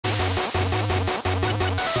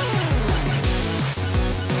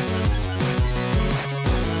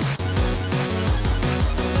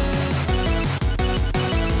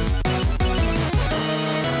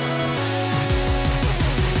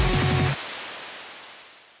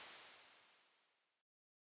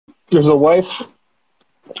There's a wife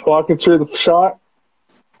walking through the shot.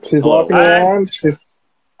 She's Hello. walking around.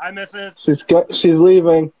 Hi, missus. She's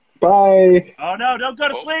leaving. Bye. Oh, no, don't go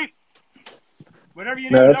to sleep. Whatever you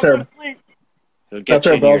do, No, don't go to sleep. They'll That's get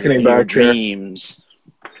you our in your, balcony in your back here. dreams.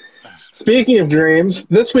 Speaking of dreams,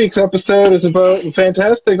 this week's episode is about a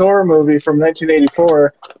fantastic horror movie from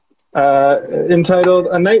 1984 entitled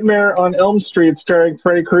A Nightmare on Elm Street starring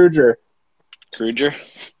Freddy Krueger. Krueger?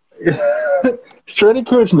 Freddy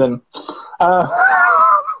Kruegerman.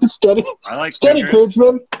 Steady I like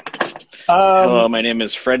Kruegerman. Hello, my name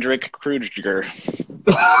is Frederick Krueger.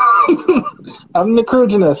 I'm the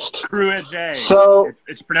Krugenist. Krueger. So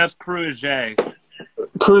It's pronounced Krueger.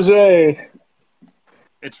 Kruger.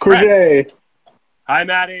 It's French. Kruger. Hi,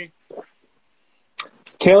 Maddie.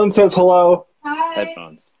 Kaylin says hello. Hi.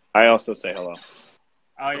 Headphones. I also say hello.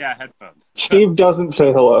 Oh, yeah, headphones. Steve doesn't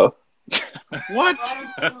say hello. What?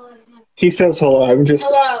 He says hello. I was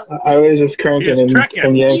just cranking He's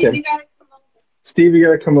and yanking. Steve, you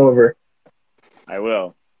gotta come over. I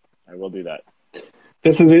will. I will do that.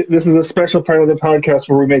 This is a special part of the podcast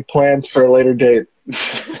where we make plans for a later date.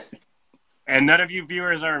 And none of you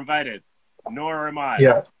viewers are invited, nor am I.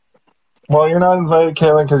 Yeah. Well, you're not invited,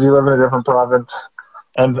 Kaylin, because you live in a different province,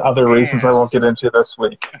 and other reasons I won't get into this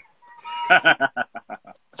week. I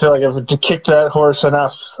feel like I've kicked that horse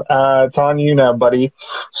enough. It's on you now, buddy.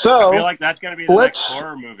 So I feel like that's going to be the next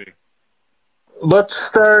horror movie. Let's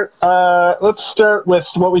start with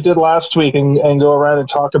what we did last week and go around and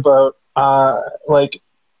talk about like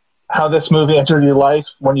how this movie entered your life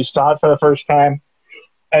when you saw it for the first time,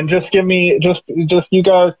 and just give me just you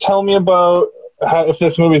guys tell me about how, if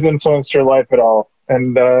this movie's influenced your life at all.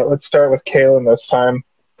 And let's start with Kaylin this time.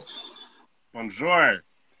 Bonjour.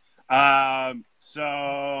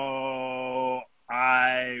 So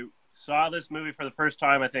I saw this movie for the first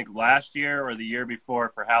time, I think last year or the year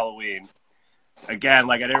before for Halloween. Again,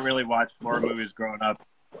 like I didn't really watch horror movies growing up,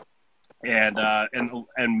 and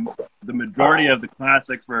the majority of the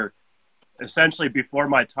classics were essentially before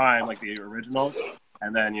my time, like the originals,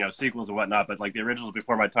 and then sequels and whatnot. But like the originals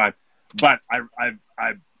before my time. But I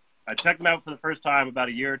checked them out for the first time about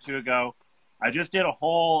a year or two ago. I just did the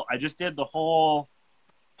whole.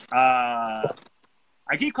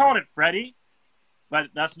 I keep calling it Freddy, but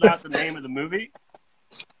that's not the name of the movie.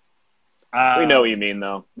 We know what you mean,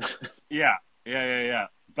 though. Yeah.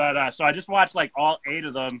 But so I just watched like all 8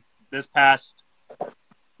 of them this past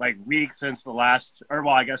like week since the last, or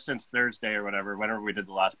well, I guess since Thursday or whatever, whenever we did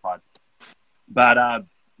the last pod. But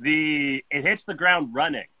it hits the ground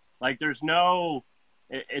running. Like there's no,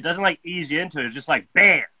 it doesn't like ease you into it. It's just like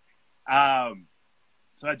bam.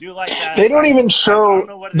 So I do like that. They don't even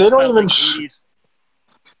show. They don't even.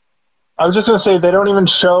 I was just gonna say they don't even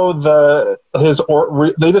show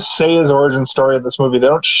they just say his origin story in this movie. They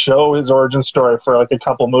don't show his origin story for like a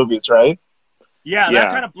couple movies, right? Yeah,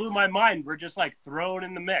 that kind of blew my mind. We're just like thrown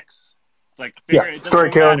in the mix. It's like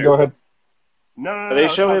Sorry, Caleb, go ahead. No. They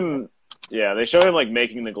show him. Yeah, they show him like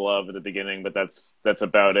making the glove at the beginning, but that's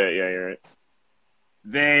about it. Yeah, you're right.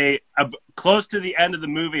 They close to the end of the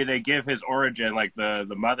movie, they give his origin, like the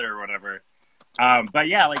mother or whatever. But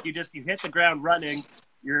yeah, like you hit the ground running.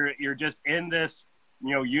 You're just in this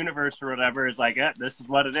universe or whatever. It's like this is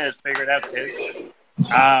what it is. Figure it out, kids.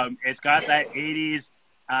 It's got that 80s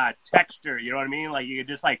texture. You know what I mean? Like you can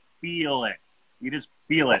just like feel it. You just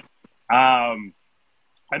feel it. I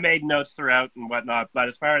made notes throughout and whatnot, but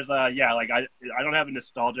as far as like I don't have a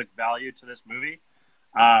nostalgic value to this movie,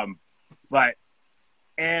 but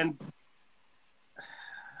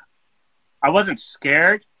I wasn't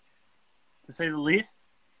scared, to say the least.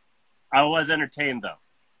 I was entertained though.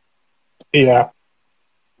 Yeah,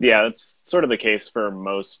 that's sort of the case for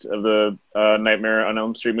most of the Nightmare on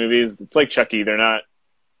Elm Street movies. It's like Chucky; they're not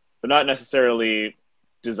necessarily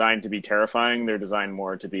designed to be terrifying. They're designed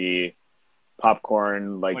more to be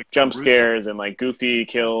popcorn, like jump scares and like goofy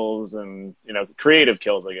kills and creative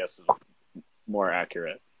kills, I guess is more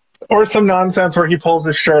accurate. Or some nonsense where he pulls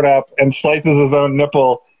his shirt up and slices his own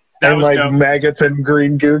nipple and like dope. Maggots and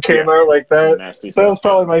green goo came out like that. Nasty That was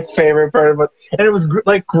probably my favorite part of it. And it was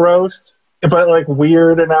like gross, but like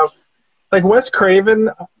weird enough. Like Wes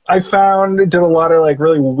Craven, I found did a lot of like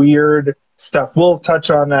really weird stuff. We'll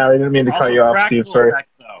touch on that. I didn't mean to cut you off, Steve. Sorry.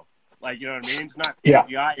 Effects, though. Like you know what I mean? It's not CGI.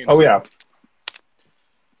 Yeah. Oh yeah.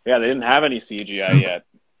 Yeah, they didn't have any CGI yet.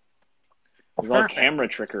 It was all camera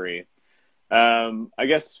trickery. I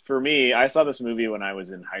guess for me, I saw this movie when I was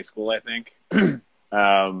in high school, I think.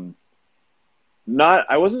 I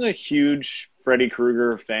wasn't a huge Freddy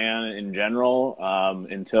Krueger fan in general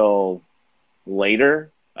until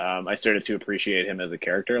later. I started to appreciate him as a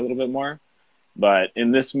character a little bit more. But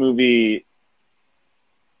in this movie,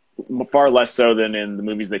 far less so than in the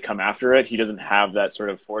movies that come after it, he doesn't have that sort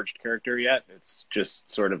of forged character yet. It's just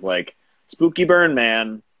sort of like spooky burn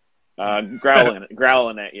man,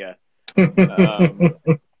 growling at you.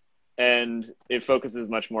 And it focuses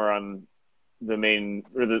much more on the main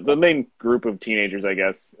group of teenagers, I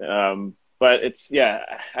guess. But it's,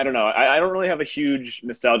 I don't know. I don't really have a huge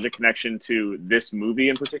nostalgic connection to this movie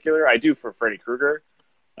in particular. I do for Freddy Krueger.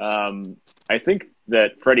 I think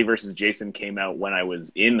that Freddy vs. Jason came out when I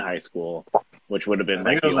was in high school, which would have been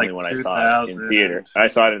like the only one I saw it in theater. I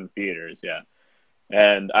saw it in theaters, yeah.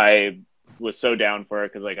 And I was so down for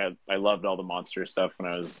it because like I loved all the monster stuff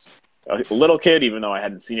when I was a little kid. Even though I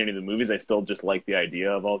hadn't seen any of the movies, I still just liked the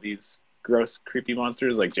idea of all these gross, creepy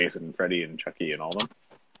monsters like Jason and Freddy and Chucky and all of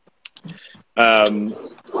them.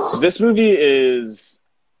 This movie is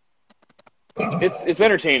it's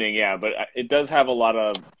entertaining, yeah, but it does have a lot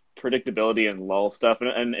of predictability and lull stuff,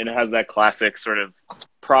 and it has that classic sort of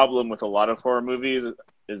problem with a lot of horror movies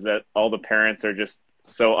is that all the parents are just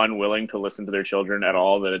so unwilling to listen to their children at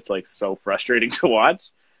all that it's like so frustrating to watch.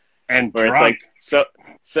 And where drunk. It's like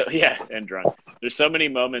so yeah, and drunk. There's so many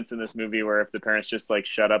moments in this movie where if the parents just like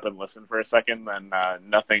shut up and listen for a second, then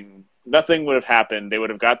nothing would have happened. They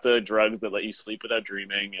would have got the drugs that let you sleep without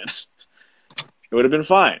dreaming, and it would have been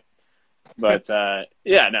fine. But I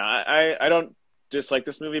don't dislike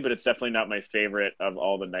this movie, but it's definitely not my favorite of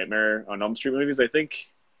all the Nightmare on Elm Street movies. I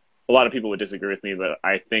think a lot of people would disagree with me, but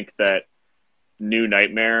I think that New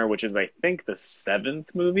Nightmare, which is I think the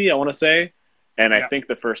 7th movie, I want to say, and I think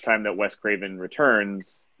the first time that Wes Craven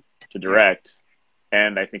returns to direct,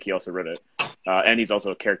 and I think he also wrote it, and he's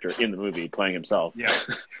also a character in the movie playing himself.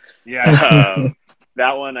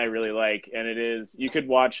 That one I really like, and it is, you could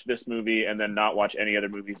watch this movie and then not watch any other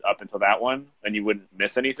movies up until that one, and you wouldn't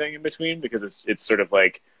miss anything in between, because it's sort of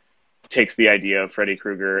like takes the idea of Freddy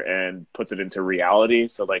Krueger and puts it into reality.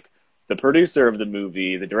 So like the producer of the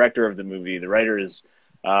movie, the director of the movie, the writers,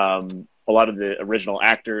 a lot of the original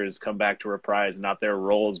actors come back to reprise not their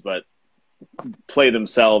roles, but play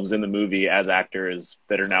themselves in the movie as actors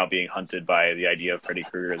that are now being hunted by the idea of Freddy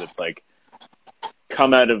Krueger that's like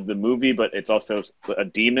come out of the movie, but it's also a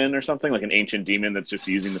demon or something, like an ancient demon that's just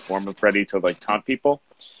using the form of Freddy to like taunt people.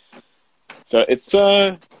 So it's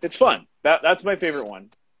fun. That's my favorite one.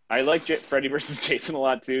 I like Freddy vs. Jason a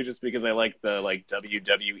lot too, just because I like the like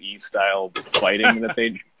WWE style fighting that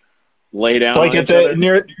they lay down. Like at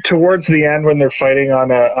towards the end when they're fighting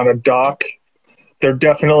on a dock, they're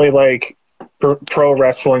definitely like pro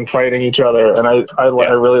wrestling fighting each other, and I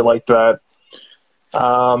really like that.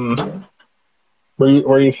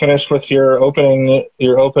 Were you finished with your opening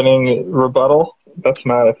rebuttal? That's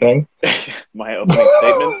not a thing. My opening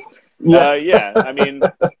statements. Yeah. I mean,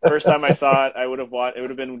 first time I saw it, it would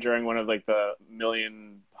have been during one of like the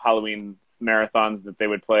million Halloween marathons that they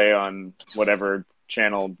would play on whatever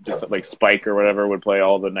channel, just like Spike or whatever, would play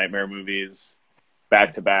all the Nightmare movies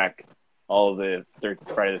back to back, all of the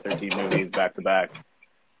Friday the 13th movies back to back.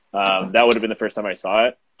 That would have been the first time I saw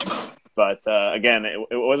it. But again, it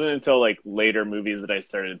wasn't until like later movies that I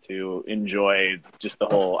started to enjoy just the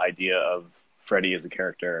whole idea of Freddy as a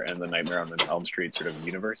character and the Nightmare on Elm Street sort of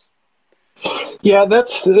universe. Yeah,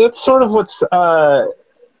 that's sort of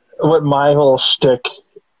what my whole shtick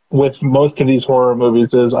with most of these horror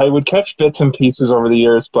movies is. I would catch bits and pieces over the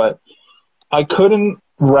years, but I couldn't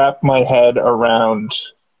wrap my head around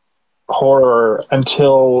horror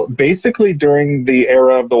until basically during the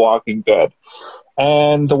era of The Walking Dead.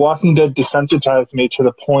 And The Walking Dead desensitized me to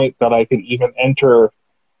the point that I could even enter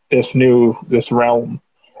this realm.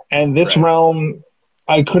 And this realm,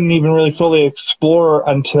 I couldn't even really fully explore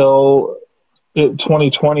until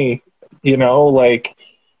 2020, like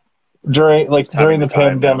during the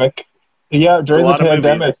pandemic. Yeah, during the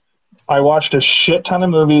pandemic, I watched a shit ton of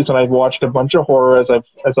movies, and I've watched a bunch of horror as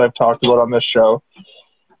I've talked about on this show.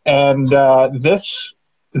 And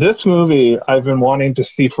this movie I've been wanting to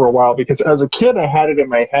see for a while, because as a kid I had it in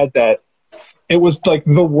my head that it was like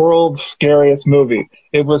the world's scariest movie.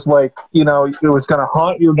 It was like, it was going to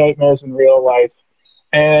haunt your nightmares in real life.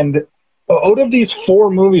 And out of these 4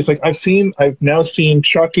 movies, like I've now seen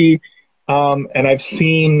Chucky, and I've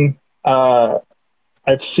seen Friday the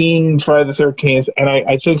 13th, and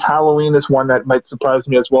I think Halloween is one that might surprise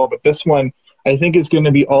me as well. But this one I think is going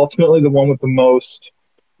to be ultimately the one with the most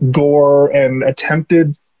gore and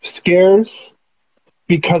attempted scares,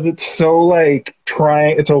 because it's so like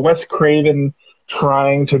it's a Wes Craven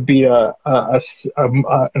trying to be an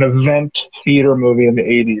event theater movie in the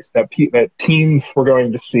 80s that teens were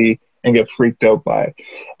going to see and get freaked out by.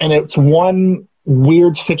 And it's one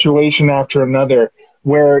weird situation after another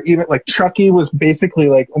where even like Chucky was basically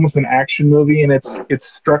like almost an action movie in its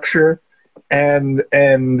structure, and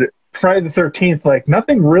Friday the 13th, like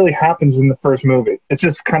nothing really happens in the first movie. It's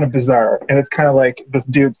just kind of bizarre, and it's kind of like this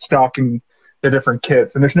dude stalking the different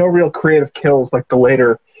kids, and there's no real creative kills like the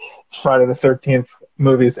later Friday the 13th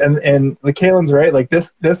movies. And the Kalen's right, like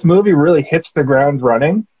this movie really hits the ground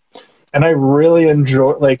running, and I really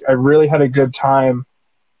I really had a good time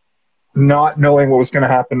not knowing what was going to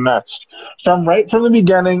happen next. Right from the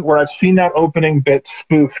beginning, where I've seen that opening bit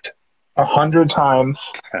spoofed 100 times.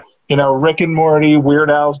 You know, Rick and Morty, Weird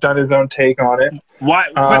Al's done his own take on it.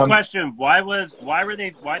 Quick question: Why'd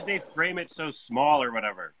they frame it so small or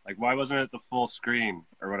whatever? Like, why wasn't it the full screen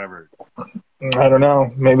or whatever? I don't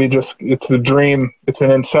know. Maybe just it's a dream. It's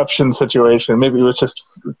an Inception situation. Maybe it was just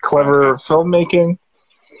clever filmmaking.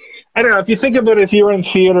 I don't know. If you think about it, if you were in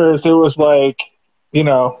theaters, it was like, you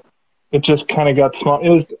know, it just kind of got small. It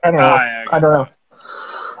was, I don't know. I don't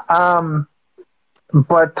know.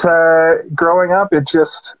 But growing up, it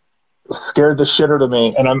just scared the shit out of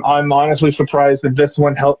me, and I'm honestly surprised that this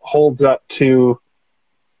one holds up to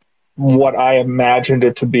what I imagined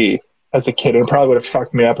it to be as a kid. It probably would have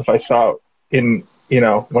fucked me up if I saw it in, you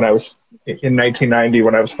know, when I was in 1990,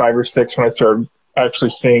 when I was 5 or 6, when I started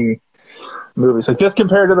actually seeing movies like this,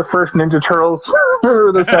 compared to the first Ninja Turtles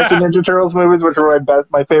or the second Ninja Turtles movies, which were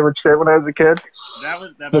my favorite shit when I was a kid.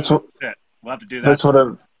 That's what it. We'll have to do that. That's what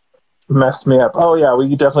have messed me up. Oh yeah, we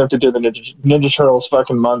definitely have to do the Ninja Turtles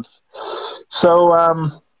fucking month. So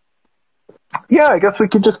yeah, I guess we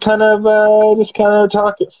could just kind of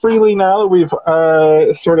talk freely now that we've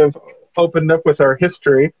sort of opened up with our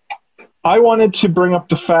history. I wanted to bring up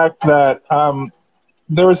the fact that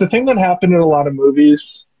there was a thing that happened in a lot of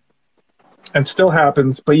movies, and still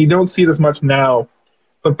happens, but you don't see it as much now.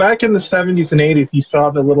 But back in the 70s and 80s, you saw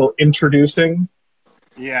the little introducing,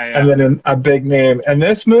 and then a big name. And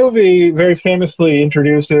this movie very famously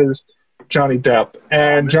introduces Johnny Depp.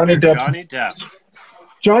 And Johnny Depp's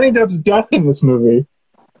death in this movie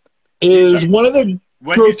is one of the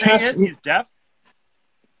grotesque... He's deaf?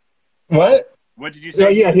 What? What did you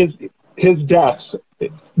say? Yeah, his death.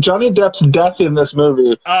 Johnny Depp's death in this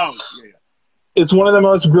movie. Oh, yeah. It's one of the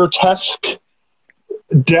most grotesque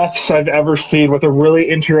deaths I've ever seen, with a really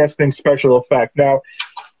interesting special effect. Now,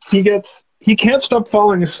 he can't stop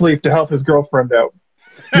falling asleep to help his girlfriend out.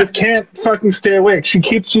 He just can't fucking stay awake.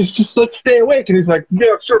 She's just like, stay awake. And he's like,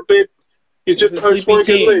 yeah, sure, babe. He's a sleepy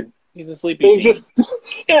teen. He's a sleepy teen. He's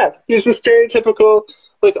the stereotypical,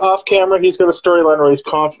 like, off camera, he's got a storyline where he's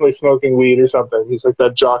constantly smoking weed or something. He's like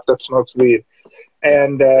that jock that smokes weed.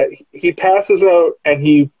 And he passes out, and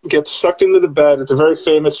he gets sucked into the bed. It's a very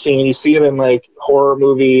famous scene. You see it in, like, horror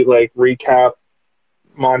movie, like, recap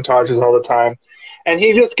montages all the time. And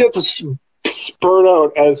he just gets spurred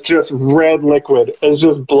out as just red liquid, as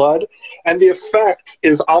just blood. And the effect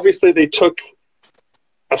is, obviously, they took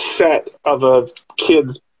a set of a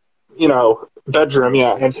kid's, you know, bedroom,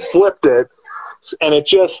 and flipped it, and it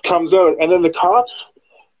just comes out. And then the cops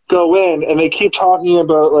go in, and they keep talking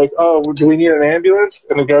about, like, oh, do we need an ambulance?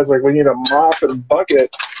 And the guy's like, we need a mop and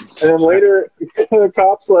bucket. And then later, the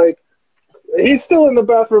cop's like, he's still in the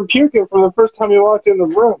bathroom puking from the first time he walked in the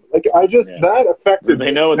room. Like, that affected me.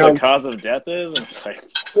 They know what the cause of death is? It's like,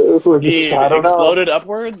 he I don't exploded know.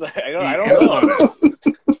 Upwards? I don't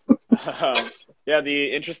know. Yeah,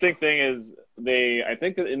 the interesting thing is I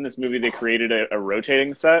think that in this movie they created a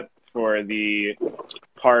rotating set for the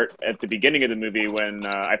part at the beginning of the movie when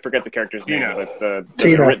I forget the character's name, but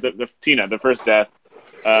Tina, the first death.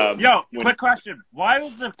 Quick question: why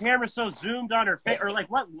was the camera so zoomed on her face, or like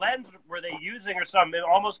what lens were they using, or something? It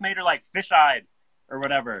almost made her like fish-eyed or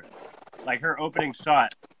whatever, like her opening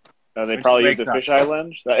shot. They probably used a fisheye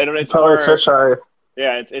lens. It's probably more fisheye.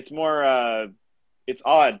 Yeah, it's more. It's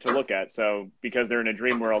odd to look at. So because they're in a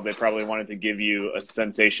dream world, they probably wanted to give you a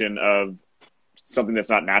sensation of something that's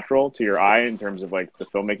not natural to your eye in terms of like the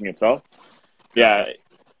filmmaking itself. Yeah,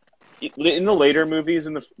 in the later movies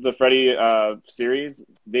in the Freddy series,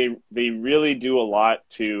 they really do a lot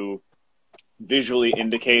to visually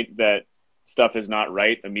indicate that stuff is not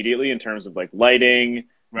right immediately in terms of like lighting,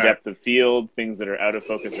 depth of field, things that are out of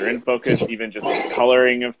focus or in focus, even just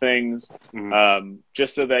coloring of things,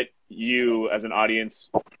 just so that you as an audience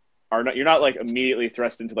you're not like immediately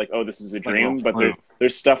thrust into like, oh, this is a dream, but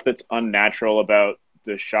there's stuff that's unnatural about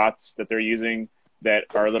the shots that they're using that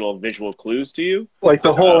are little visual clues to you. Like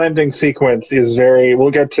the whole ending sequence is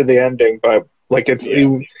we'll get to the ending, but like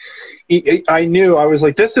I knew, I was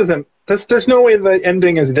like, there's no way the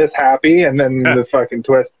ending is this happy, and then the fucking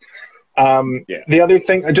twist. Yeah. The other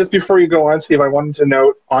thing, just before you go on, Steve, I wanted to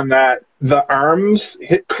note on that the arms,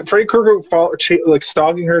 Freddy Krueger like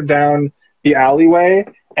stalking her down the alleyway,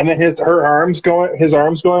 and then his arms going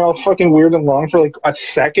all fucking weird and long for like a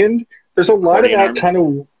second. There's a lot of that kind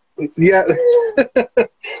of, yeah.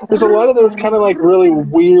 There's a lot of those kind of like really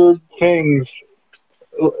weird things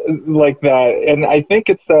like that, and I think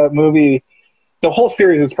it's the movie. The whole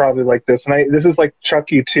series is probably like this, and this is like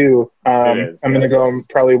Chucky too. I'm gonna go and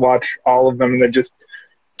probably watch all of them, and then just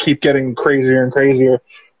keep getting crazier and crazier.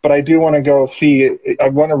 But I do want to go see. I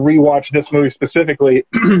want to rewatch this movie specifically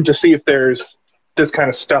to see if there's this kind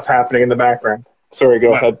of stuff happening in the background. Sorry,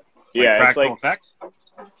 go ahead. Yeah, practical effects.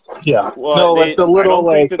 Yeah, well, no, like the little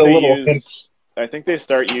hints. I think they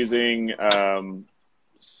start using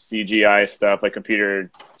CGI stuff, like computer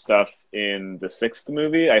stuff, in the 6th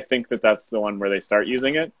movie. I think that's the one where they start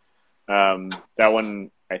using it. That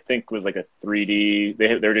one, I think, was like a 3D. They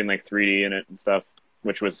were doing like 3D in it and stuff,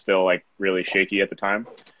 which was still like really shaky at the time.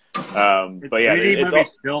 But yeah, 3D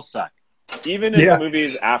movies still suck. Even in the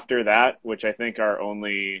movies after that, which I think are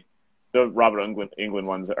only the Robert Englund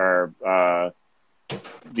ones, are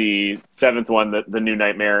the 7th one, the New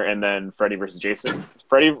Nightmare, and then Freddy vs. Jason.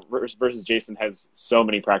 Freddy vs. Jason has so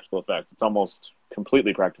many practical effects. It's almost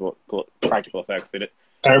completely practical effects.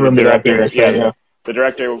 I remember that being a thing, yeah. The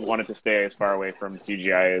director wanted to stay as far away from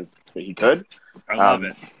CGI as he could. I love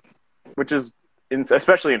it. Which is,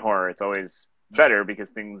 especially in horror, it's always better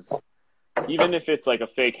because things, even if it's like a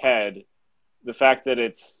fake head, the fact that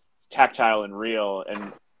it's tactile and real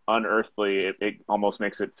and unearthly, it almost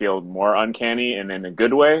makes it feel more uncanny and in a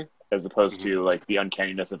good way, as opposed to like the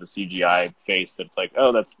uncanniness of a CGI face that's like,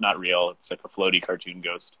 oh, that's not real. It's like a floaty cartoon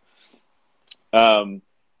ghost.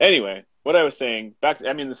 Anyway, what I was saying, this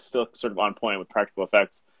is still sort of on point with practical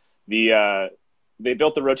effects. They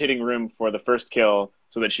built the rotating room for the first kill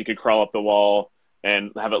so that she could crawl up the wall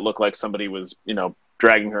and have it look like somebody was,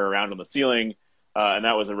 dragging her around on the ceiling. And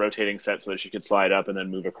that was a rotating set so that she could slide up and then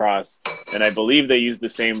move across. And I believe they used the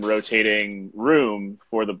same rotating room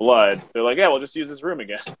for the blood. They're like, yeah, we'll just use this room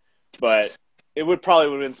again. But it would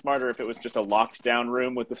have been smarter if it was just a locked down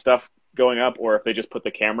room with the stuff going up, or if they just put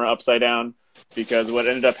the camera upside down. Because what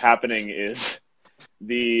ended up happening is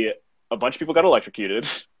a bunch of people got electrocuted,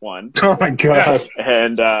 one. Oh my god.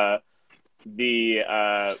 And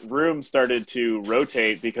the room started to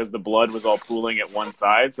rotate because the blood was all pooling at one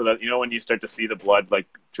side, so that when you start to see the blood like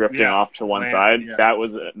drifting off to one side, that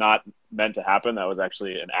was not meant to happen. That was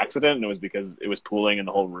actually an accident, and it was because it was pooling and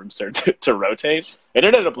the whole room started to rotate. It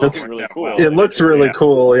ended up looking really cool. It looks really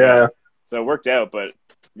cool, yeah. So it worked out, but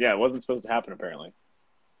yeah, it wasn't supposed to happen apparently.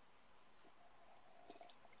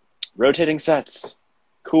 Rotating sets,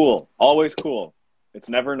 cool, always cool. It's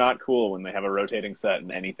never not cool when they have a rotating set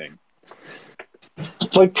in anything.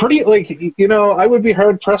 Like I would be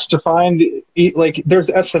hard pressed to find there's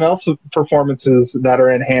SNL performances that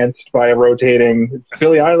are enhanced by a rotating.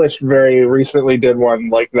 Billie Eilish very recently did one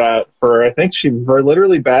like that for, I think, for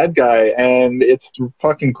literally Bad Guy, and it's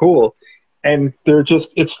fucking cool. And they're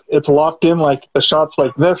just it's locked in like the shots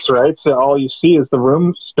like this, right? So all you see is the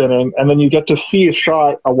room spinning, and then you get to see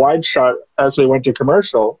a wide shot as they went to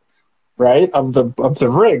commercial, right, of the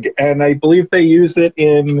rig. And I believe they use it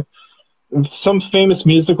in some famous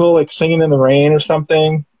musical, like Singing in the Rain or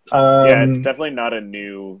something. Yeah, it's definitely not a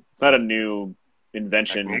new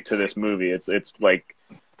invention to this movie. It's like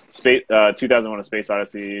 2001: A Space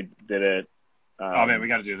Odyssey did it. Oh man, we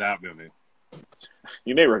got to do that movie.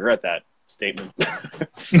 You may regret that statement.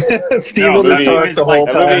 Steve will just talk the whole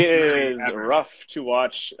time. The movie is rough to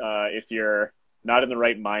watch if you're not in the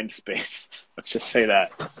right mind space. Let's just say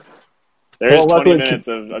that. There is 20 minutes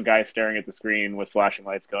of a guy staring at the screen with flashing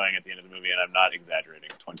lights going at the end of the movie, and I'm not exaggerating.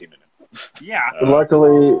 20 minutes. Yeah.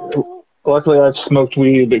 Luckily, I've smoked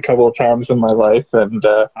weed a couple of times in my life, and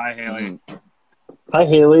hi, Haley. Hi,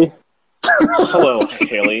 Haley. Hello,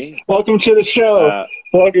 Haley. Welcome to the show.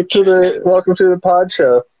 Welcome to the pod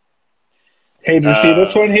show. Hey, did you see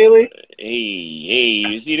this one, Haley? Hey,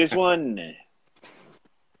 you see this one?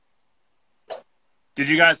 Did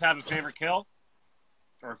you guys have a favorite kill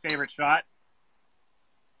or a favorite shot?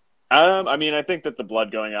 I think that the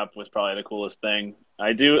blood going up was probably the coolest thing.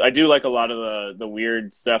 I do like a lot of the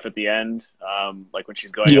weird stuff at the end, like when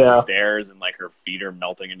she's going up the stairs and like her feet are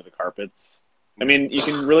melting into the carpets. I mean, you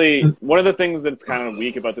can really, one of the things that's kind of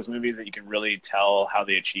weak about this movie is that you can really tell how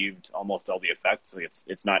they achieved almost all the effects. Like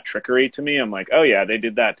it's not trickery to me. I'm like, oh yeah, they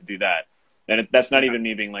did that to do that. And that's not even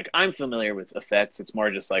me being like, I'm familiar with effects. It's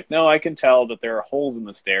more just like, no, I can tell that there are holes in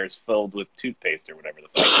the stairs filled with toothpaste or whatever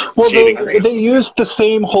the fuck. Well, they used the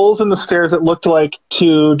same holes in the stairs it looked like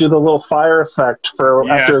to do the little fire effect for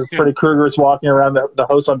after Freddy Krueger was walking around the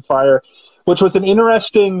house on fire, which was an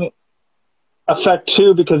interesting effect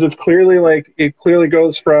too, because it clearly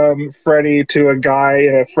goes from Freddy to a guy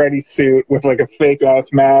in a Freddy suit with like a fake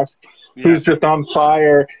ass mask who's just on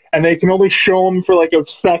fire, and they can only show him for like a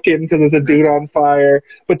second because it's a dude on fire,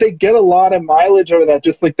 but they get a lot of mileage out of that,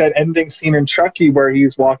 just like that ending scene in Chucky where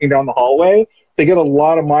he's walking down the hallway. They get a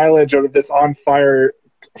lot of mileage out of this on fire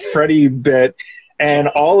Freddy bit, and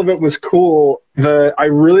all of it was cool. I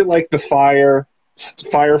really like the fire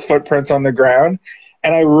footprints on the ground,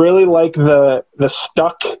 and I really like the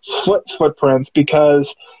stuck footprints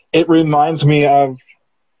because it reminds me of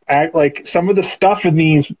like some of the stuff in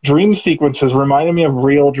these dream sequences reminded me of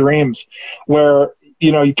real dreams where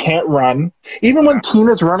you can't run. Even when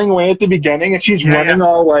Tina's running away at the beginning and she's running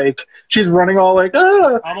all like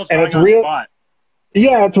ah, almost and it's real. Spot.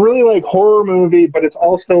 Yeah, it's really like horror movie, but it's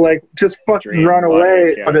also like just fucking dream run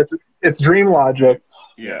away. Logic, but it's dream logic.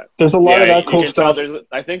 Yeah, there's a lot of that cool stuff.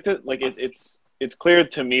 I think that like it's clear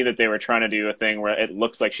to me that they were trying to do a thing where it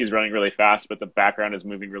looks like she's running really fast, but the background is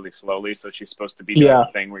moving really slowly. So she's supposed to be doing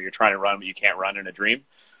a thing where you're trying to run, but you can't run in a dream.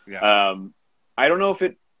 Yeah. I don't know if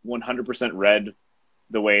it 100% read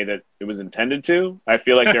the way that it was intended to. I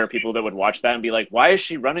feel like there are people that would watch that and be like, why is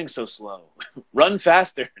she running so slow? Run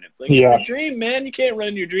faster. And it's like, it's a dream, man. You can't run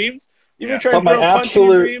in your dreams. You ever try to throw a punch in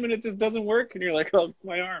your dream and it just doesn't work? And you're like, oh,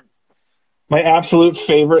 my arms. My absolute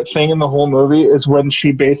favorite thing in the whole movie is when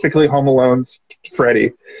she basically Home Alone's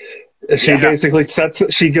Freddy. She basically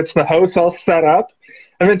she gets the house all set up,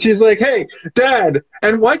 and then she's like, "Hey, Dad!"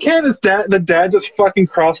 And why can't the dad just fucking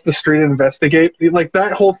cross the street and investigate? Like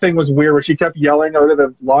that whole thing was weird, where she kept yelling out of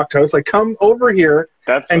the locked house, like, "Come over here!"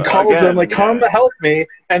 And calls them like, "Come to help me!"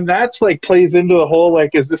 And that's like plays into the whole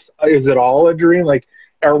like, is it all a dream? Like,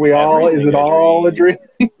 are we all? Is it all a dream?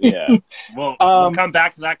 Yeah. We'll come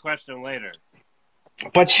back to that question later.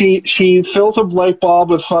 But she fills a light bulb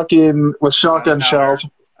with shotgun shells.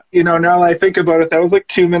 Now I think about it, that was like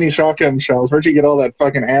too many shotgun shells. Where'd you get all that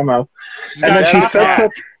fucking ammo? And then she sets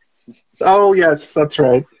up. Oh yes, that's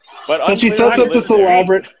right. But she sets up this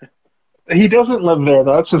elaborate. He doesn't live there,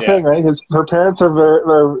 though. That's the thing, right? Her parents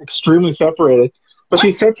are extremely separated. But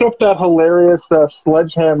she sets up that hilarious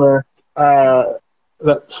sledgehammer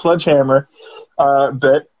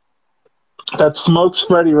bit that smokes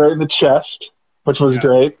Freddy right in the chest, which was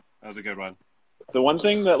great. That was a good one. The one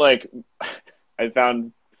thing that like I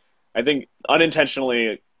found, I think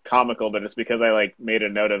unintentionally comical, but it's because I like made a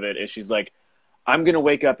note of it, is she's like, I'm gonna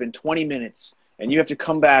wake up in 20 minutes and you have to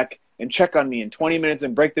come back and check on me in 20 minutes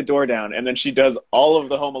and break the door down. And then she does all of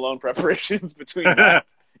the Home Alone preparations between that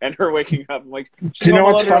and her waking up. I'm like, do you know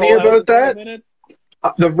what's funny about that?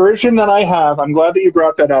 The version that I have, I'm glad that you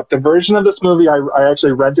brought that up. The version of this movie I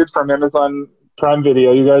actually rented from Amazon Prime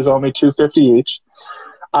Video. You guys owe me $2.50 each.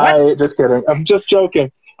 Just kidding. I'm just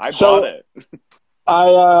joking. I bought it.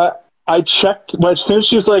 I checked, but as soon as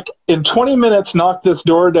she was like, in 20 minutes, knock this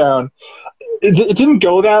door down. It didn't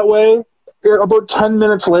go that way. About 10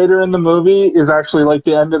 minutes later in the movie is actually like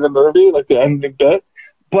the end of the movie, like the ending bit.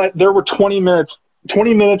 But there were 20 minutes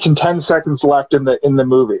and 10 seconds left in the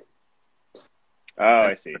movie. Oh,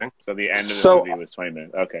 I see. So the end of the movie was 20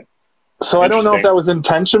 minutes. Okay. So I don't know if that was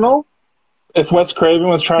intentional, if Wes Craven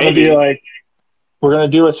was trying to be like, we're going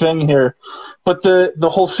to do a thing here. But the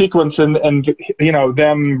whole sequence and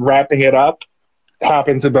them wrapping it up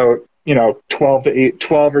happens about, 12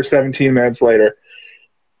 or 17 minutes later.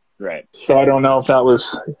 Right. So I don't know if that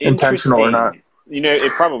was intentional or not.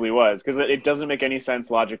 It probably was, because it doesn't make any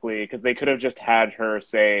sense logically, because they could have just had her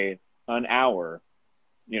say an hour.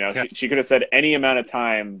 She could have said any amount of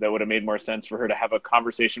time that would have made more sense for her to have a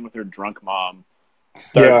conversation with her drunk mom,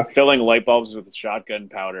 start filling light bulbs with shotgun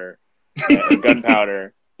powder,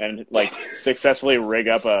 gunpowder, and like successfully rig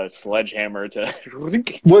up a sledgehammer to.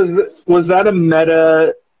 Was that a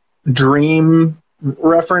meta dream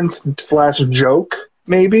reference / joke?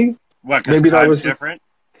 Maybe. What? Maybe that was different.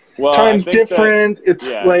 Well, time's different. It's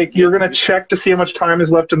like you're gonna check to see how much time is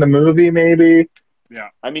left in the movie. Maybe. Yeah.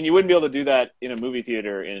 I mean, you wouldn't be able to do that in a movie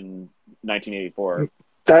theater in 1984.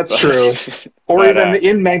 That's true. Or even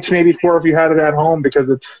in 1984 if you had it at home, because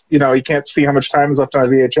it's, you can't see how much time is left on a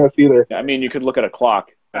VHS either. I mean, you could look at a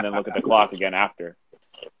clock and then look at the clock again after.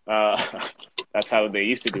 That's how they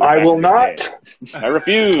used to do it. I will not. I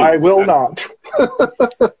refuse. I will not.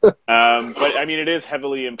 But, I mean, it is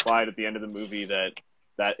heavily implied at the end of the movie that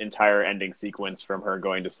entire ending sequence from her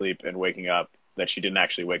going to sleep and waking up, that she didn't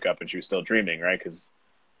actually wake up and she was still dreaming, right? Because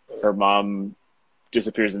her mom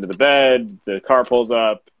disappears into the bed, the car pulls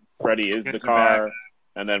up, Freddy is the car,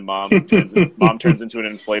 and then mom turns into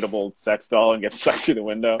an inflatable sex doll and gets sucked through the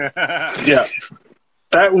window. Yeah.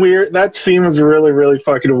 That scene was really, really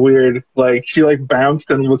fucking weird. Like, she like bounced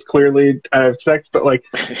and was clearly out of sex, but like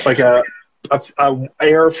a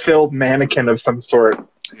air-filled mannequin of some sort.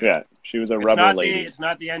 Yeah, she was a rubber lady. It's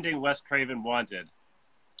not the ending Wes Craven wanted.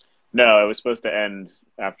 No, it was supposed to end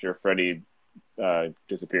after Freddy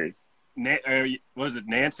disappeared. Was it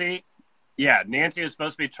Nancy? Yeah, Nancy was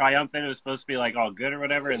supposed to be triumphant. It was supposed to be like all good or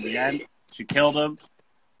whatever. In the end, she killed him.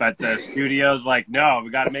 But the studio's like, no,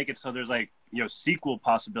 we got to make it so there's like, sequel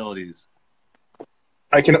possibilities.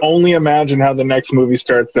 I can only imagine how the next movie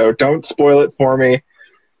starts, though. Don't spoil it for me,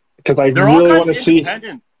 because I really want to see.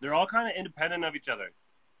 They're all kind of independent of each other.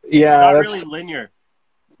 Yeah, it's not really linear.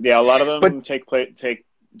 Yeah, a lot of them take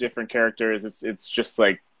different characters. It's just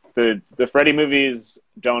like the Freddy movies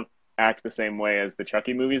don't act the same way as the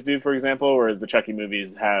Chucky movies do, for example, whereas the Chucky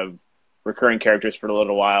movies have recurring characters for a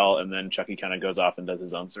little while, and then Chucky kind of goes off and does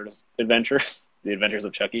his own sort of adventures, the adventures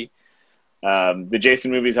of Chucky. The Jason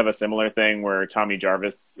movies have a similar thing where Tommy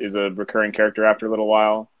Jarvis is a recurring character after a little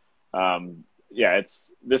while.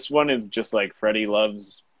 This one is just like Freddy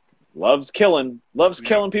loves killing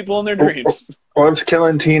people in their dreams. Loves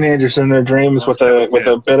killing teenagers in their dreams with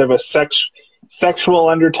a bit of a sexual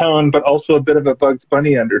undertone, but also a bit of a Bugs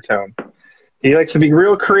Bunny undertone. He likes to be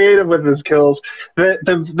real creative with his kills.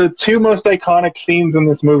 The two most iconic scenes in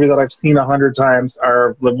this movie that I've seen 100 times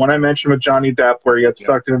are the one I mentioned with Johnny Depp, where he gets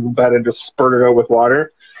sucked into the bed and just spurted out with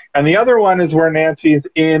water. And the other one is where Nancy's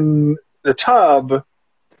in the tub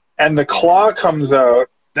and the claw comes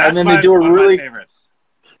out. And then they do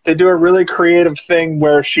a really creative thing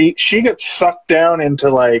where she gets sucked down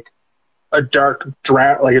into like a dark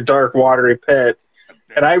watery pit.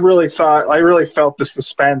 And I really felt the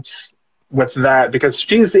suspense with that, because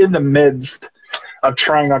she's in the midst of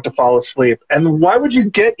trying not to fall asleep. And why would you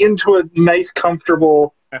get into a nice,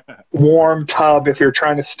 comfortable, warm tub if you're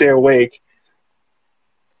trying to stay awake?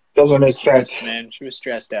 Doesn't make sense. Man, she was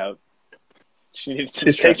stressed out. She's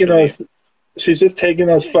just taking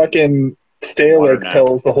those fucking stay awake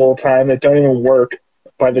pills the whole time that don't even work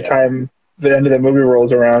by the time the end of the movie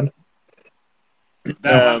rolls around.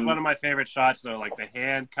 That was one of my favorite shots, though. Like the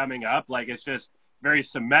hand coming up, like it's just very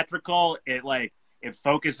symmetrical. It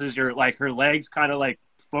focuses her legs kind of like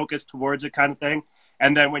focus towards it, kind of thing.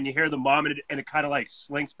 And then when you hear the mom and it kind of like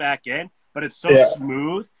slinks back in, but it's so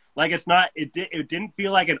smooth. Like it's not. It didn't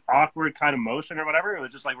feel like an awkward kind of motion or whatever. It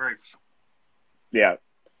was just like very. Yeah,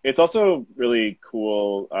 it's also really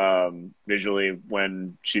cool visually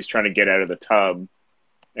when she's trying to get out of the tub,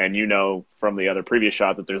 and from the other previous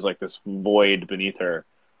shot that there's like this void beneath her.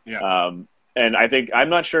 Yeah. And I'm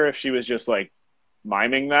not sure if she was just like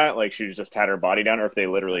miming that, like she just had her body down, or if they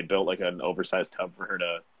literally built like an oversized tub for her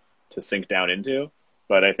to sink down into.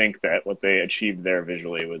 But I think that what they achieved there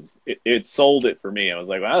visually was it sold it for me. I was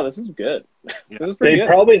like, wow, this is good. This is pretty good.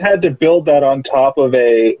 Probably had to build that on top of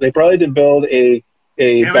a bathroom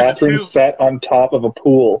set on top of a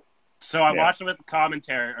pool. So I watched it with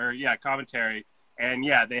commentary, and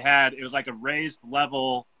it was like a raised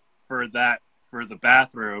level for the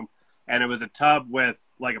bathroom, and it was a tub with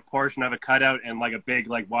like a portion of it cut out and like a big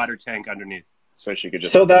like water tank underneath. So she could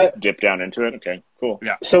just dip down into it. Okay, cool.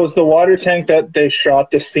 Yeah. So is the water tank that they shot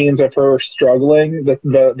the scenes of her struggling,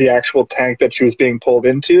 the actual tank that she was being pulled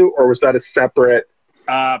into, or was that a separate?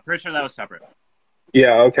 Pretty sure that was separate.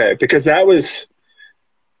 Yeah. Okay. Because that was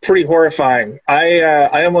pretty horrifying.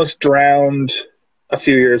 I almost drowned a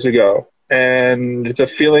few years ago, and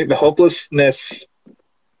the hopelessness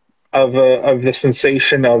of the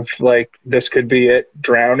sensation of like this could be it,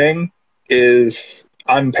 drowning, is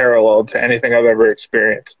unparalleled to anything I've ever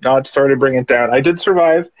experienced. Not sorry to bring it down. I did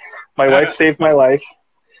survive. My wife saved my life.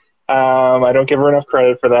 I don't give her enough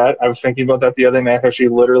credit for that. I was thinking about that the other night, how she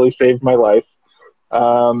literally saved my life.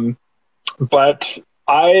 But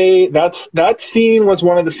that scene was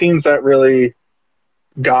one of the scenes that really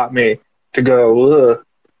got me to go, ugh.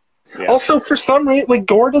 Yeah. Also, for some reason, like,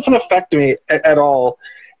 gore doesn't affect me at all.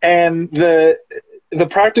 And the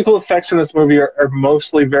practical effects in this movie are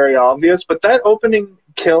mostly very obvious, but that opening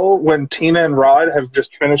kill when Tina and Rod have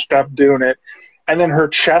just finished up doing it, and then her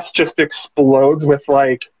chest just explodes with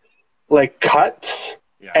like cuts,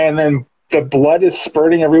 and then the blood is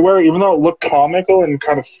spurting everywhere, even though it looked comical and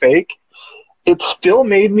kind of fake, it still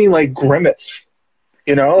made me like grimace.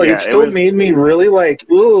 It still made me really like,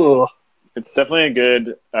 ooh. It's definitely a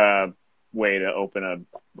good way to open a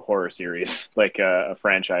horror series, like a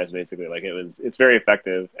franchise, basically. Like it's very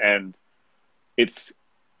effective, and it's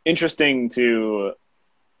interesting to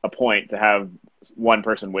a point to have one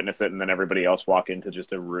person witness it and then everybody else walk into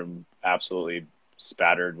just a room absolutely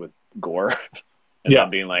spattered with gore and then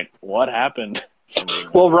being like, what happened?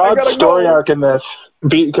 Well, Rod's story arc in this,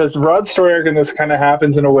 because Rod's story arc in this kind of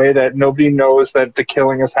happens in a way that nobody knows that the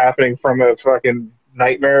killing is happening from a fucking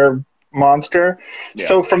nightmare monster. Yeah.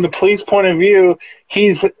 So from the police point of view,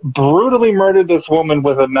 he's brutally murdered this woman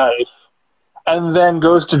with a knife and then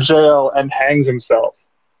goes to jail and hangs himself.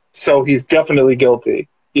 So he's definitely guilty.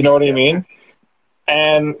 You know what I mean?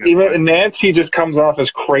 And even Nancy just comes off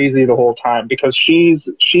as crazy the whole time because she's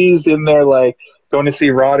in there like going to see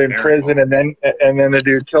Rod in prison, and then the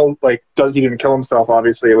dude he didn't kill himself,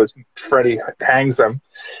 obviously. It was Freddy hangs him.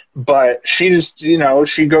 But she just,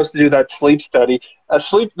 she goes to do that sleep study. The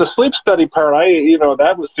sleep study part,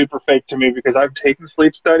 that was super fake to me because I've taken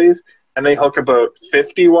sleep studies and they hook about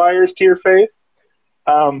 50 wires to your face.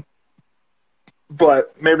 But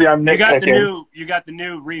maybe I'm nitpicking. You got the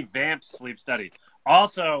new revamped sleep study.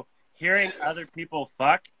 Also, hearing other people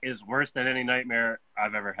fuck is worse than any nightmare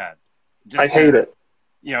I've ever had. I hate it.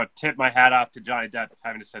 Tip my hat off to Johnny Depp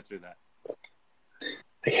having to sit through that.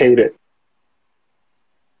 I hate it.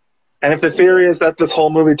 And if the theory is that this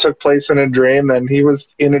whole movie took place in a dream, then he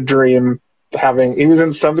was in a dream he was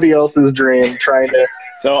in somebody else's dream trying to.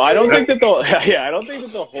 So I don't think that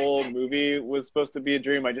the whole movie was supposed to be a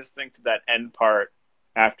dream. I just think that end part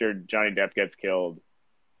after Johnny Depp gets killed,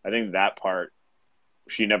 I think that part,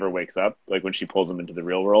 she never wakes up. Like when she pulls him into the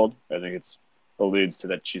real world, I think it alludes to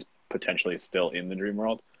that she's potentially still in the dream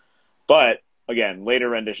world. But again, later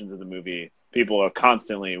renditions of the movie, people are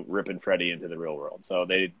constantly ripping Freddy into the real world. So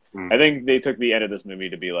I think they took the end of this movie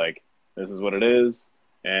to be like, this is what it is,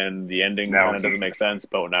 and the ending kind of doesn't make sense,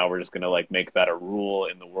 but now we're just going to make that a rule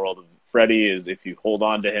in the world of Freddy is if you hold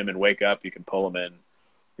on to him and wake up, you can pull him in.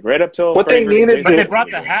 Right up till what they needed they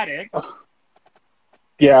brought the hat in.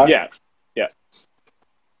 Yeah.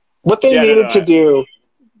 What they needed to do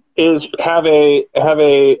is have a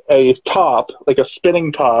top, like a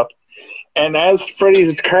spinning top, and as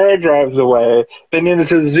Freddy's car drives away, they needed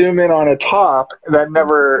to zoom in on a top that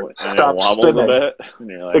never stops spinning.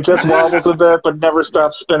 It just wobbles a bit, but never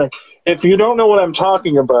stops spinning. If you don't know what I'm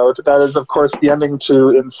talking about, that is, of course, the ending to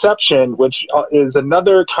Inception, which is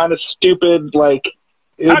another kind of stupid, they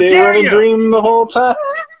were in a dream the whole time.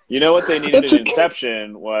 You know what they needed in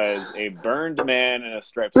Inception was a burned man in a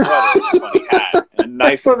striped sweater and a funny hat and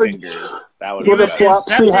knife fingers. That would be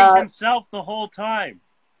incepting himself the whole time.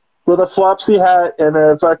 With a flopsy hat and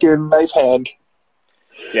a fucking knife hand.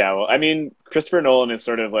 Yeah, well, I mean, Christopher Nolan is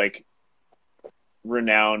sort of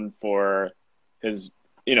renowned for his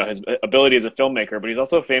ability as a filmmaker, but he's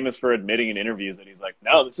also famous for admitting in interviews that he's like,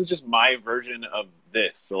 no, this is just my version of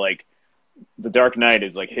this. So The Dark Knight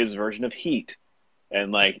is his version of Heat,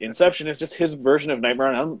 and Inception is just his version of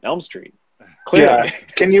Nightmare on Elm Street. Clearly. Yeah.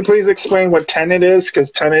 Can you please explain what Tenet is?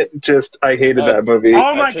 Because Tenet I hated that movie.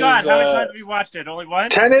 Oh my god! How many times have you watched it? Only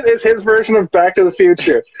one? Tenet is his version of Back to the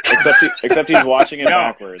Future. Except he's watching it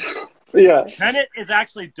backwards. Yeah. Tenet is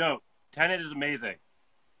actually dope. Tenet is amazing.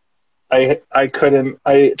 I couldn't.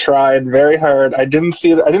 I tried very hard. I didn't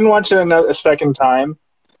see it. I didn't watch it a second time.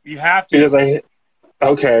 You have to. Because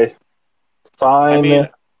okay. Fine. I mean,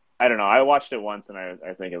 I don't know. I watched it once and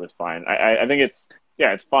I think it was fine. I think it's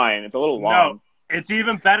fine. It's a little long. No, it's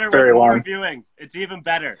even better with more viewings. It's even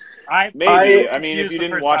better. I mean, if you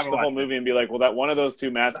didn't watch the whole movie and be like, well, that one of those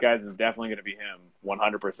two masked guys is definitely going to be him,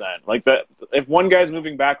 100%. If one guy's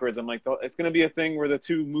moving backwards, I'm like, it's going to be a thing where the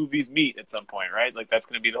two movies meet at some point, right? That's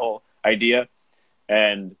going to be the whole idea.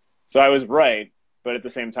 And so I was right, but at the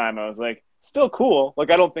same time, I was like, still cool. I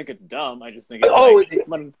don't think it's dumb. I just think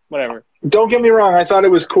it's whatever. Don't get me wrong. I thought it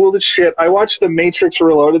was cool as shit. I watched The Matrix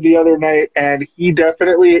Reloaded the other night, and he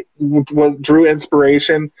definitely drew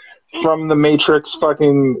inspiration from the Matrix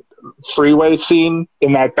fucking freeway scene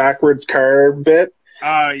in that backwards car bit.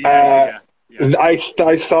 Oh yeah. I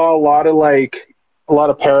saw a lot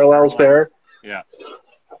of parallels there. Yeah.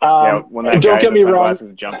 When that guy with the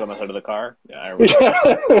sunglasses jumped on the hood of the car. Yeah, I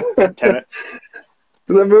remember. Tenet.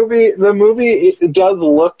 The movie does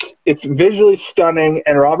it's visually stunning,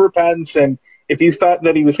 and Robert Pattinson, if you thought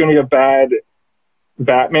that he was going to be a bad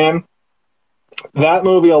Batman, that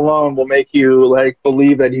movie alone will make you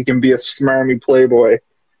believe that he can be a smarmy playboy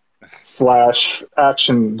 /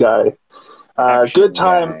 action guy. Good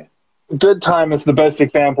Time is the best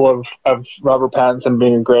example of Robert Pattinson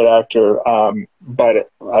being a great actor, but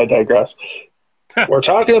I digress. We're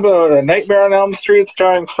talking about A Nightmare on Elm Street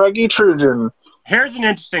starring Freddy Krueger. Here's an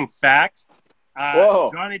interesting fact. Whoa.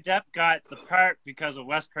 Johnny Depp got the part because of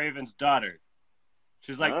Wes Craven's daughter.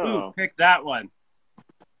 She's like, ooh, pick that one.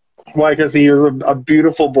 Why? Because he was a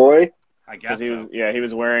beautiful boy. I guess he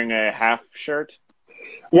was wearing a half shirt.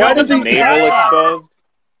 Why does he navel exposed?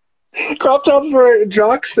 Crop tops were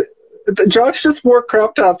jocks. Jocks just wore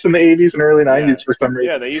crop tops in the 80s and early 90s for some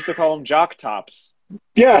reason. Yeah, they used to call them jock tops.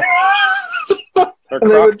 Yeah. Or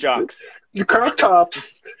croc jocks. Croc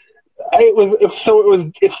tops. It was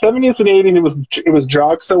 70s and 80s. It was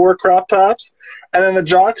jocks that wore crop tops, and then the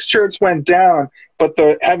jocks shirts went down, but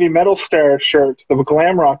the heavy metal star shirts, the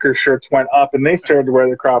glam rocker shirts, went up, and they started to wear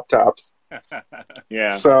the crop tops.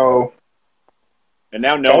 Yeah. So. And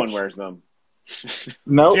now no one wears them.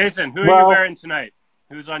 Nope. Jason, who are you wearing tonight?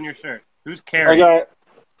 Who's on your shirt? Who's Carrie? I got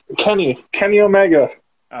Kenny Omega.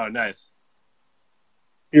 Oh, nice.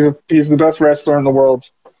 He's the best wrestler in the world.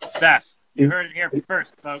 Best. You heard it here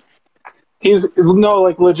first, folks.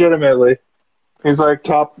 Legitimately. He's like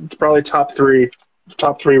probably top three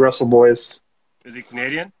Wrestle Boys. Is he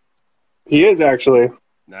Canadian? He is actually.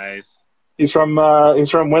 Nice. He's from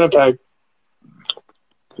Winnipeg.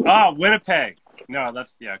 Oh, Winnipeg. No, okay,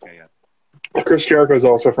 yeah. Chris Jericho is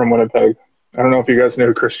also from Winnipeg. I don't know if you guys know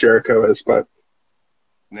who Chris Jericho is, but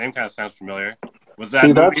name kind of sounds familiar. Was that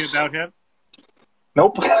movie about him?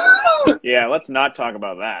 Nope. Yeah, let's not talk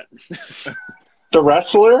about that. The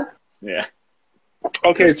wrestler? Yeah.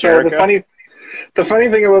 Okay, Chris so Jericho? the funny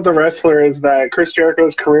thing about the wrestler is that Chris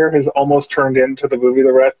Jericho's career has almost turned into the movie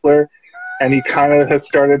The Wrestler, and he kind of has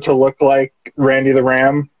started to look like Randy the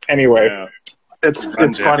Ram. Anyway, Yeah.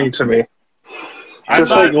 it's funny to me.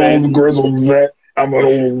 Just like old grizzled vet. I'm an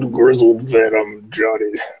old grizzled vet. I'm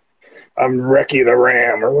Johnny. I'm Recky the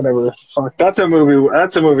Ram or whatever the fuck. That's a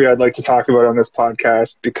movie I'd like to talk about on this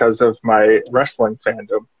podcast because of my wrestling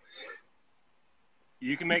fandom.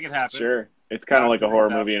 You can make it happen. Sure. It's kind of like a horror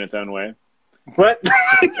movie in its own way. What?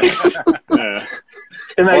 Yeah.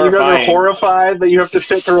 And that you guys are horrified that you have to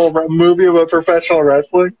sit through a movie about professional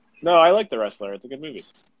wrestling? No, I like The Wrestler. It's a good movie.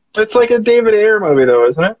 It's like a David Ayer movie, though,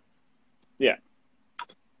 isn't it? Yeah.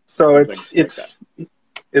 So Something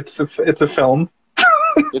it's a film.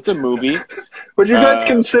 It's a movie. Would you guys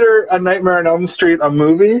consider A Nightmare on Elm Street a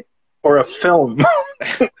movie or a film?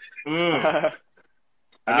 I mean,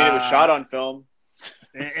 it was shot on film.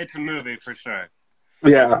 It's a movie for sure.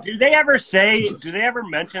 Yeah. Do they ever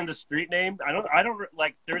mention the street name? I don't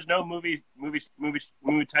like. There's no movie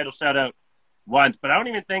title shout out once, but I don't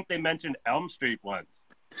even think they mentioned Elm Street once.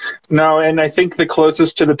 No, and I think the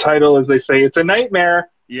closest to the title is they say it's a nightmare.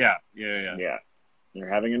 Yeah. You're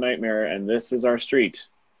having a nightmare, and this is our street,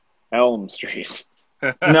 Elm Street.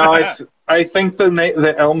 No, I think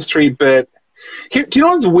the Elm Street bit. Do you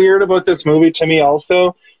know what's weird about this movie to me?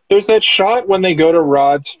 Also, there's that shot when they go to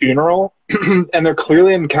Rod's funeral, and they're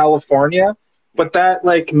clearly in California, but that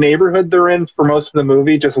neighborhood they're in for most of the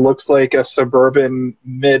movie just looks like a suburban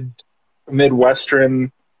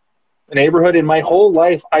Midwestern neighborhood. In my whole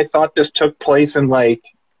life, I thought this took place in middle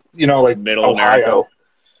Ohio. America.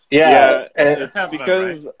 Yeah, it's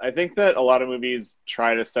because I think that a lot of movies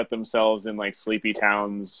try to set themselves in sleepy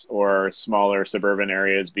towns or smaller suburban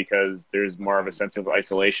areas because there's more of a sense of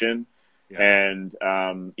isolation. Yeah. And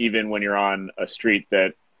even when you're on a street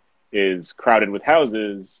that is crowded with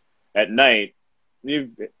houses at night,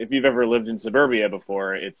 if you've ever lived in suburbia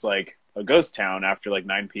before, it's like a ghost town after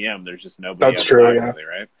 9 p.m. There's just nobody outside, true, yeah. really,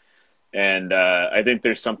 right? And I think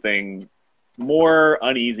there's something more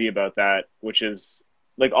uneasy about that, which is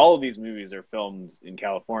all of these movies are filmed in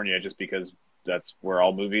California just because that's where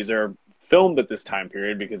all movies are filmed at this time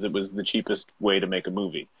period because it was the cheapest way to make a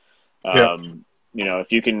movie. Yeah.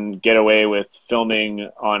 If you can get away with filming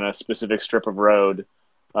on a specific strip of road,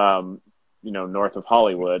 north of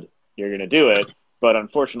Hollywood, you're going to do it. But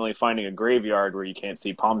unfortunately, finding a graveyard where you can't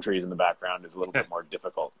see palm trees in the background is a little bit more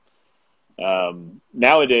difficult.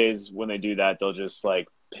 Nowadays, when they do that, they'll just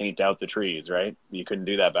paint out the trees, right? You couldn't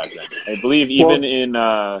do that back then. I believe even in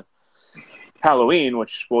Halloween,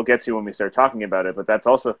 which we'll get to when we start talking about it, but that's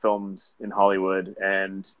also filmed in Hollywood.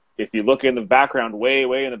 And if you look in the background, way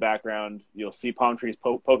in the background, you'll see palm trees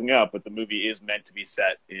poking up, but the movie is meant to be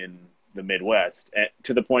set in the Midwest,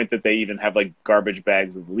 to the point that they even have garbage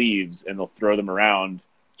bags of leaves, and they'll throw them around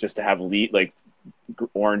just to have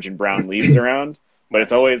orange and brown leaves around. But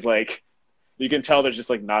it's always you can tell there's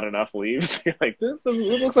just not enough leaves. You're this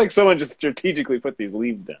looks like someone just strategically put these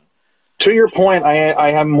leaves down. To your point,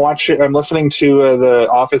 I'm listening to the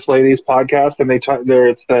Office Ladies podcast, and they talk there.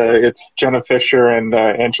 It's Jenna Fisher and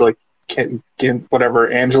Angela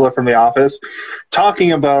from The Office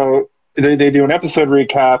talking about. They do an episode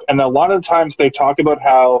recap, and a lot of times they talk about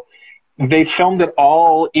how they filmed it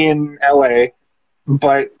all in LA,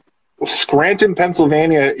 but Scranton,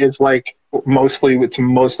 Pennsylvania is it's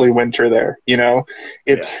mostly winter there. You know,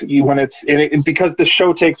 because the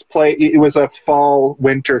show takes place. It was a fall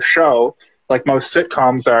winter show, like most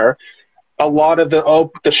sitcoms are. A lot of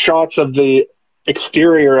the shots of the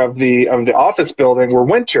exterior of the office building were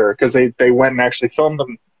winter because they went and actually filmed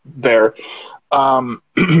them there.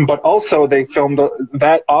 But also they filmed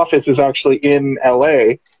that office is actually in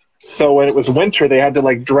LA. So when it was winter, they had to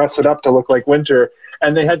like dress it up to look like winter,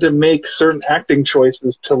 and they had to make certain acting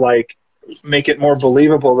choices to like make it more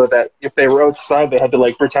believable that if they were outside, they had to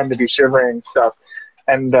like pretend to be shivering and stuff.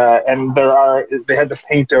 And they had to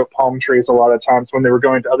paint out palm trees a lot of times when they were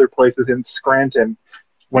going to other places in Scranton,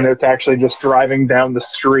 when it's actually just driving down the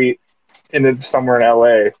street somewhere in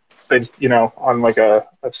LA. They just, on like a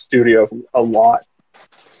studio a lot.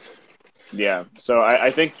 Yeah. So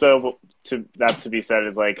I think to be said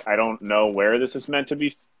is like, I don't know where this is meant to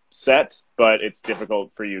be set, but it's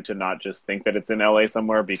difficult for you to not just think that it's in LA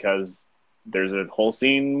somewhere because there's a whole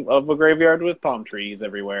scene of a graveyard with palm trees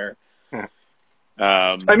everywhere.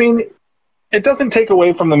 I mean, it doesn't take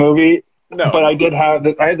away from the movie, but I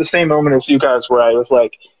had the same moment as you guys where I was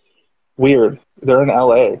like, weird. They're in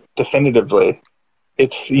LA, definitively.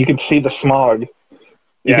 You can see the smog.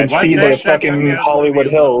 You can see the fucking Hollywood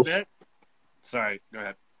Hills. Sorry, go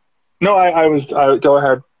ahead. No, go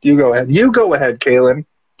ahead. You go ahead. You go ahead, Kaylin.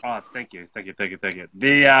 Oh, thank you.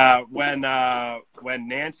 When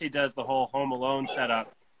Nancy does the whole Home Alone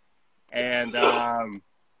setup, and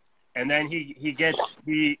then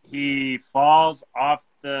he falls off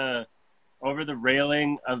over the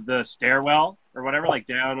railing of the stairwell or whatever, like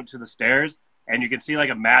down to the stairs, and you can see like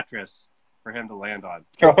a mattress for him to land on.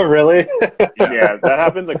 Oh, really? Yeah, that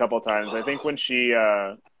happens a couple times. I think when she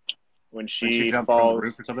falls from the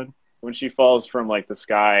roof or something. When she falls from like the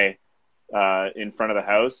sky in front of the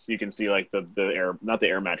house, you can see like the air, not the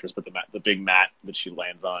air mattress, but the big mat that she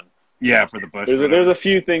lands on. Yeah, for the bush. There's a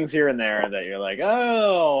few things here and there that you're like,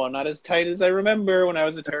 oh, not as tight as I remember when I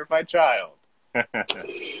was a terrified child.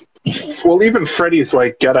 Well, even Freddy's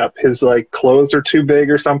like getup, his like clothes are too big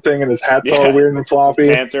or something, and his hat's all weird and floppy.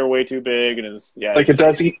 His pants are way too big, and he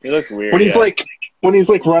looks weird. When he's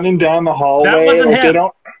like running down the hallway, that wasn't like, him.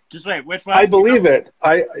 Just wait, which one? I believe it.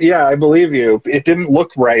 I believe you. It didn't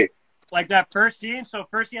look right. Like that first scene. So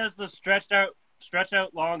first he has the stretched out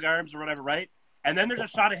long arms or whatever, right? And then there's a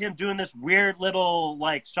shot of him doing this weird little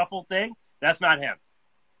like shuffle thing. That's not him.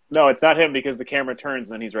 No, it's not him because the camera turns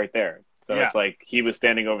and then he's right there. So it's like he was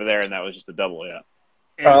standing over there and that was just a double. Yeah.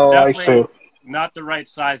 I see. Not the right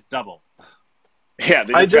size double. Yeah,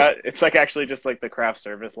 it's like actually just like the craft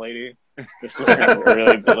service lady, just wearing a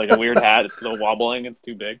really like a weird hat. It's still wobbling. It's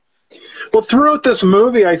too big. Well, throughout this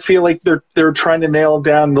movie, I feel like they're trying to nail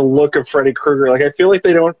down the look of Freddy Krueger. Like I feel like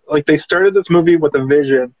they started this movie with a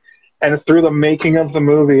vision, and through the making of the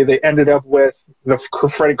movie, they ended up with the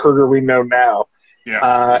Freddy Krueger we know now.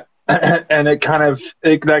 Yeah. And that kind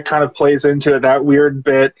of plays into it, that weird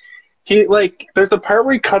bit. There's a part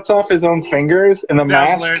where he cuts off his own fingers, and the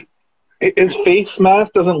mask. His face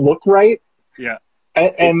mask doesn't look right. Yeah.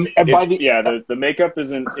 The makeup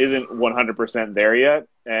isn't 100% there yet,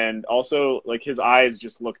 and also like his eyes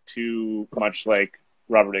just look too much like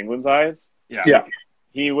Robert Englund's eyes. Yeah.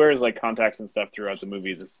 He wears like contacts and stuff throughout the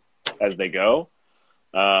movies as they go.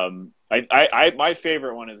 My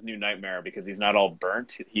favorite one is New Nightmare because he's not all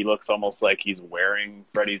burnt. He looks almost like he's wearing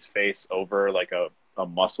Freddy's face over like a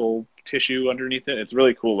muscle tissue underneath it. It's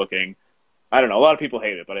really cool looking. I don't know. A lot of people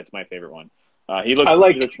hate it, but it's my favorite one. He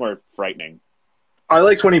looks more frightening. I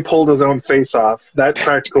liked when he pulled his own face off. That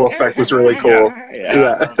practical effect was really cool.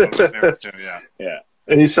 Yeah. Yeah.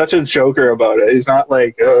 And he's such a joker about it. He's not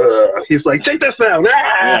like, he's like, take this out.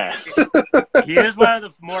 Yeah. He is one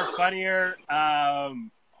of the more funnier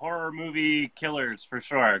horror movie killers for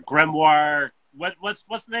sure. Grimoire. What's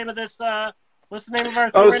the name of this? What's the name of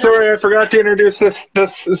our? Oh, sorry, I forgot to introduce this.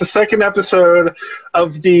 This is the second episode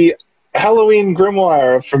of the Halloween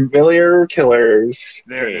Grimoire of Familiar Killers.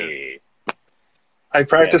 There it is. I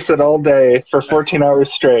practiced it all day for 14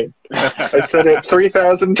 hours straight. I said it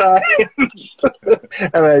 3,000 times,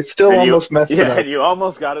 and I still almost messed it up. Yeah, you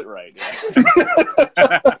almost got it right.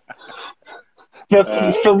 Yeah.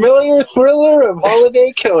 The familiar thriller of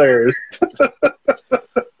holiday killers.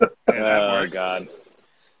 Oh, God.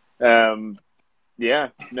 I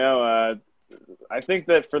think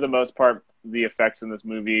that for the most part, the effects in this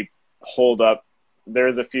movie hold up.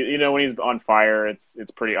 There's a few, when he's on fire, it's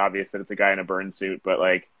pretty obvious that it's a guy in a burn suit, but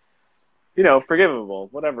like forgivable,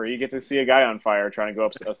 whatever. You get to see a guy on fire trying to go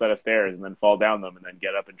up a set of stairs and then fall down them and then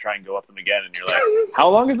get up and try and go up them again. And you're like, how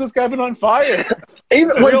long has this guy been on fire?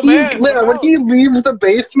 Even when he leaves the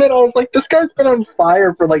basement, I was like, this guy's been on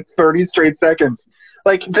fire for like 30 straight seconds.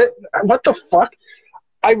 Like, what the fuck?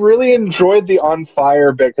 I really enjoyed the on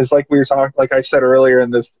fire bit because, like we were talking, like I said earlier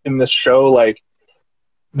in this show, like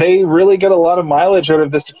they really get a lot of mileage out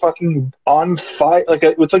of this fucking on fire. Like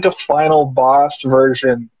it's like a final boss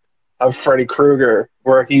version of Freddy Krueger,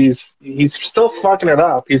 where he's still fucking it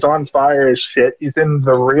up. He's on fire as shit. He's in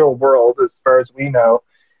the real world, as far as we know.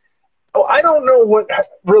 Oh, I don't know what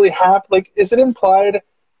really happened. Like, is it implied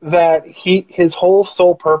that his whole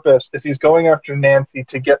sole purpose is he's going after Nancy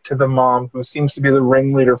to get to the mom, who seems to be the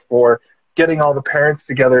ringleader for getting all the parents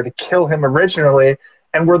together to kill him originally?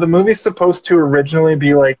 And were the movies supposed to originally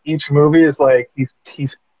be like, each movie is like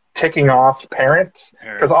he's ticking off parents?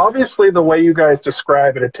 Because obviously the way you guys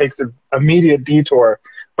describe it, it takes an immediate detour.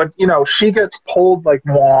 But, she gets pulled like,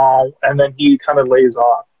 wow, and then he kind of lays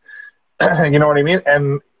off. You know what I mean?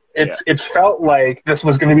 And it felt like this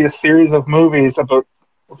was going to be a series of movies about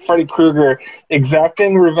Freddy Krueger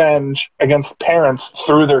exacting revenge against parents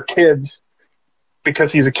through their kids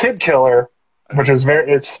because he's a kid killer, which is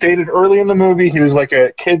it's stated early in the movie he was like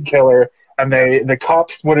a kid killer, and the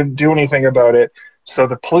cops wouldn't do anything about it. So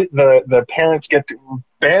the parents get to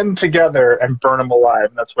band together and burn him alive,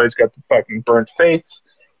 and that's why he's got the fucking burnt face.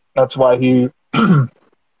 That's why he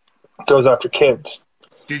goes after kids.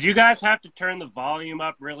 Did you guys have to turn the volume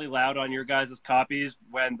up really loud on your guys' copies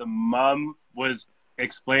when the mom was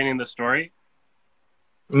explaining the story?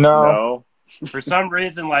 No. For some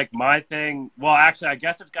reason, like my thing, well, actually, I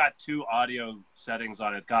guess it's got two audio settings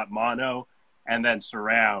on it. It's got mono and then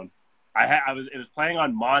surround. It was playing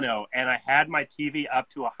on mono, and I had my TV up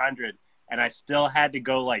to 100, and I still had to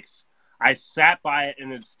go I sat by it,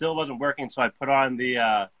 and it still wasn't working, so I put on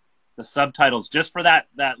the subtitles just for that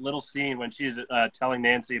little scene when she's telling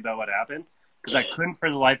Nancy about what happened, because I couldn't for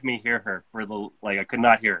the life of me hear her. I could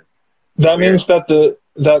not hear her. That means that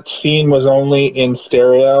that scene was only in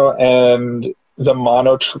stereo, and the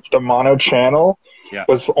mono channel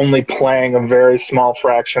was only playing a very small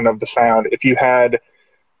fraction of the sound. If you had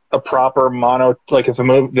a proper mono, like if the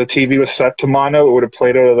TV was set to mono, it would have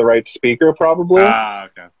played out of the right speaker probably. Ah,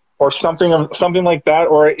 okay. Or something like that.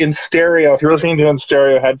 Or in stereo, if you're listening to it in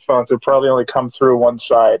stereo headphones, it would probably only come through one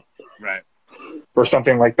side. Right. Or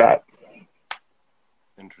something like that.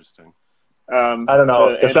 Interesting. I don't know.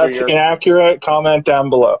 If that's inaccurate, comment down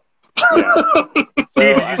below. Yeah.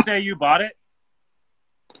 Steve, did you say you bought it?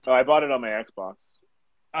 Oh, I bought it on my Xbox.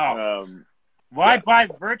 Oh. Why buy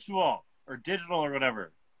virtual or digital or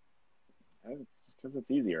whatever? Because it's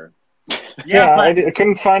easier. Yeah, I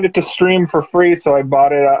couldn't find it to stream for free, so I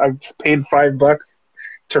bought it. I paid $5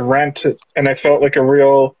 to rent it, and I felt like a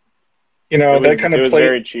real, that kind of. It was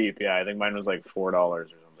very cheap. Yeah, I think mine was like $4 or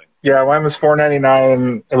something. Yeah, mine was $4.99,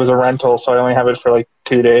 and it was a rental, so I only have it for like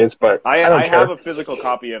 2 days. But I have a physical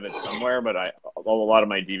copy of it somewhere, but a lot of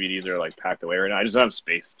my DVDs are like packed away right now. I just don't have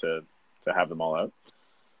space to have them all out.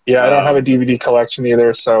 Yeah, I don't have a DVD collection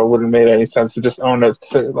either, so it wouldn't have made any sense to just own a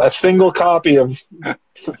single copy of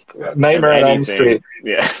Nightmare on Elm Street.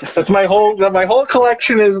 Yeah, that's my whole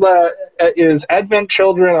collection is Advent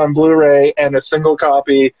Children on Blu-ray and a single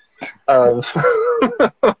copy of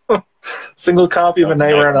a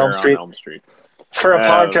Nightmare on Elm Street. For a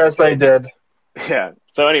podcast I did. Yeah.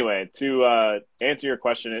 So anyway, to answer your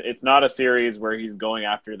question, it's not a series where he's going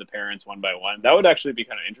after the parents one by one. That would actually be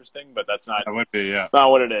kind of interesting, but that's not. That would be, yeah. It's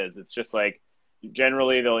not what it is. It's just like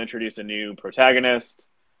generally they'll introduce a new protagonist.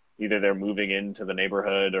 Either they're moving into the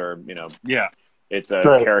neighborhood, or it's a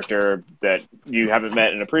character that you haven't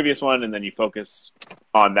met in a previous one, and then you focus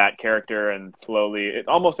on that character, and slowly,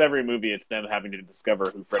 almost every movie, it's them having to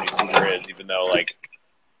discover who Freddy Krueger is, even though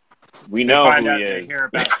we know who he is. They hear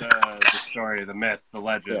about the story, the myth, the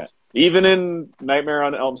legend. Yeah. Even in Nightmare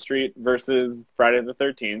on Elm Street versus Friday the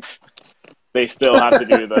 13th, they still have to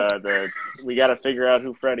do the we got to figure out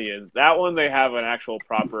who Freddy is. That one, they have an actual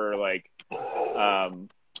proper,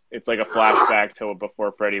 it's like a flashback to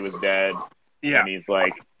before Freddy was dead. Yeah. And he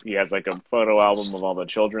has like a photo album of all the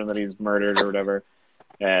children that he's murdered or whatever.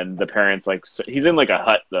 And the parents, he's in like a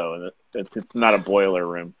hut though. It's not a boiler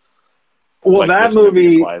room. Well, that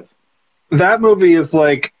movie is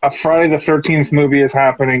like a Friday the 13th movie is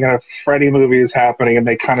happening and a Freddy movie is happening, and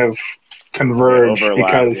they kind of converge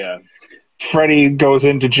because Freddy goes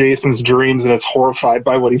into Jason's dreams and is horrified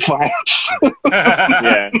by what he finds.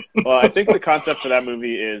 Yeah. Well, I think the concept for that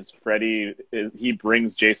movie is he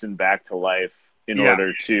brings Jason back to life in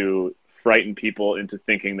order to frighten people into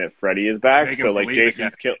thinking that Freddy is back. Make 'em So like believe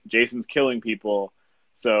Jason's killing people,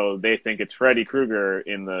 so they think it's Freddy Krueger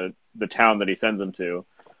in the town that he sends them to.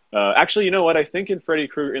 Actually, you know what? I think in Freddy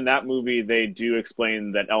Krueger in that movie they do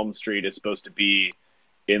explain that Elm Street is supposed to be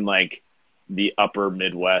in like the upper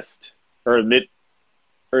Midwest or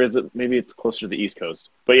is it maybe it's closer to the East Coast?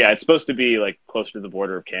 But yeah, it's supposed to be like closer to the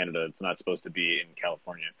border of Canada. It's not supposed to be in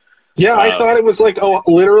California. Yeah, I thought it was like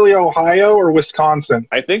literally Ohio or Wisconsin.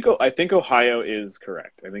 I think Ohio is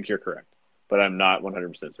correct. I think you're correct, but I'm not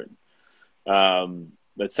 100% certain.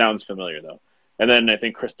 That sounds familiar though. And then I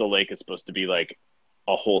think Crystal Lake is supposed to be like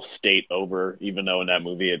a whole state over, even though in that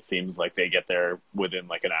movie it seems like they get there within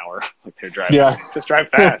like an hour. Like they're driving, just drive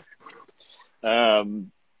fast.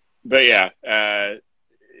 But yeah,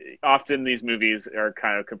 often these movies are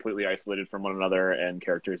kind of completely isolated from one another and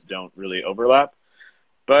characters don't really overlap.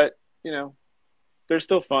 But, you know, they're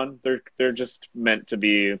still fun. They're just meant to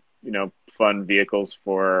be, you know, fun vehicles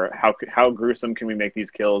for how gruesome can we make these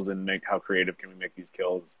kills and how creative can we make these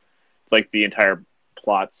kills. It's like the entire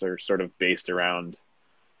plots are sort of based around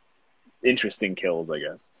interesting kills, I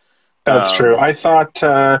guess. That's true. I thought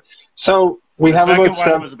so. We have about The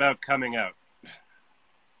second one was about coming out.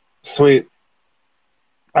 Sweet.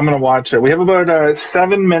 I'm going to watch it. We have about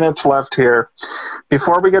 7 minutes left here.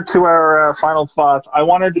 Before we get to our final thoughts, I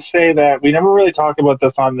wanted to say that we never really talk about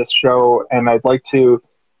this on this show, and I'd like to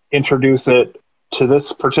introduce it to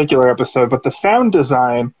this particular episode. But the sound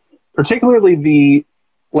design, particularly the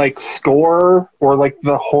like score or like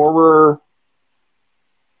the horror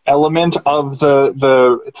element of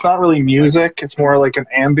the it's not really music, it's more like an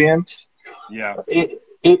ambience. Yeah.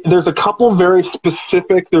 There's a couple very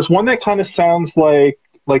specific. There's one that kind of sounds like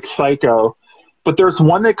Psycho, but there's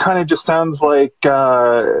one that kind of just sounds like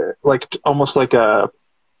almost like a,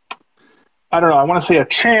 I don't know, I want to say a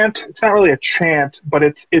chant. It's not really a chant, but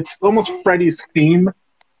it's almost Freddy's theme.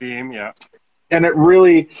 Yeah. And it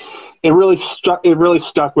really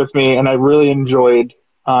stuck with me, and I really enjoyed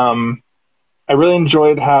how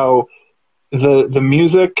the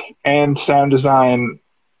music and sound design.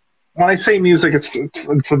 When I say music, it's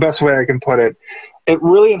the best way I can put it. It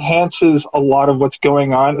really enhances a lot of what's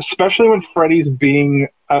going on, especially when Freddy's being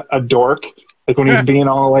a dork, like when he's being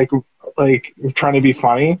all like trying to be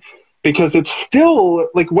funny, because it's still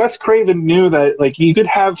like Wes Craven knew that like you could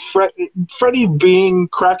have Freddy being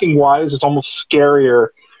cracking wise is almost scarier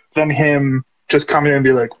than him just coming in and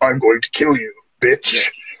be like, "I'm going to kill you, bitch."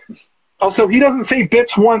 Yeah. Also, he doesn't say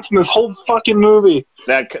bitch once in this whole fucking movie.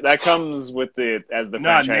 That comes with as the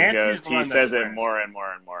franchise goes. He says it more and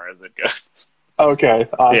more and more as it goes. Okay,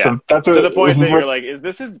 awesome. Yeah. That's to the point that you're like, is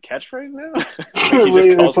this his catchphrase now? He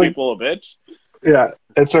just calls people a bitch? Yeah,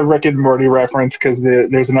 it's a Rick and Morty reference because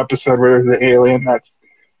there's an episode where there's an alien that's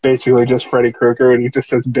basically just Freddy Krueger, and he just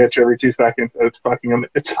says bitch every 2 seconds. It's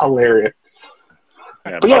hilarious.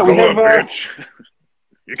 Yeah, but yeah, we have bitch.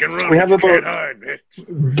 You can run, we have but you can't hide,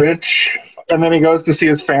 bitch. And then he goes to see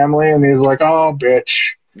his family, and he's like, "Oh,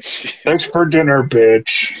 bitch, thanks for dinner,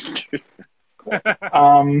 bitch."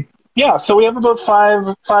 Yeah, so we have about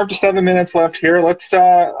 5 to 7 minutes left here. Let's.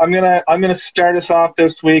 I'm gonna start us off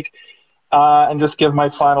this week, and just give my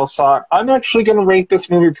final thought. I'm actually gonna rate this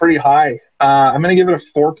movie pretty high. I'm gonna give it a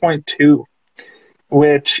 4.2,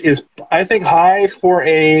 which is, I think, high for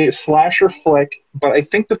a slasher flick. But I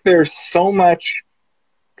think that there's so much.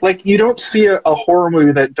 Like, you don't see a horror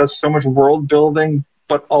movie that does so much world building,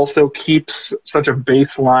 but also keeps such a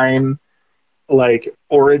baseline, like,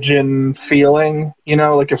 origin feeling, you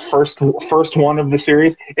know, like a first one of the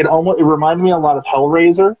series. It reminded me a lot of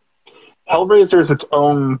Hellraiser. Hellraiser is its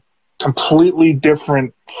own completely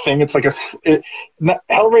different thing. It's like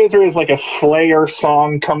Hellraiser is like a Slayer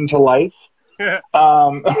song come to life.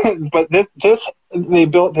 But this they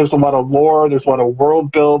built. There's a lot of lore. There's a lot of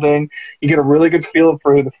world building. You get a really good feel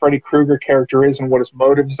for who the Freddy Krueger character is and what his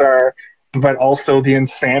motives are, but also the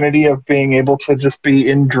insanity of being able to just be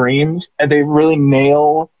in dreams. And they really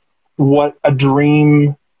nail what a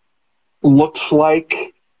dream looks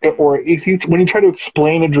like, or when you try to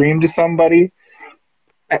explain a dream to somebody,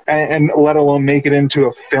 and let alone make it into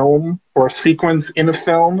a film or a sequence in a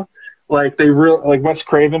film. Like Wes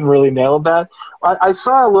Craven really nailed that. I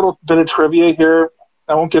saw a little bit of trivia here.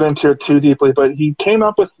 I won't get into it too deeply, but he came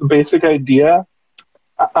up with the basic idea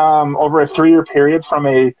over a 3-year period from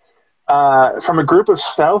a group of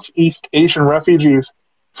Southeast Asian refugees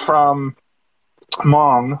from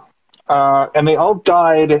Hmong, and they all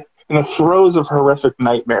died in the throes of horrific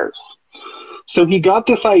nightmares. So he got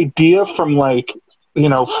this idea from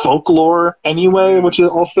folklore anyway, which is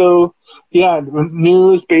also. Yeah,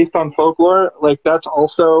 news based on folklore, like that's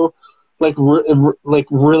also like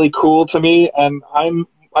really cool to me, and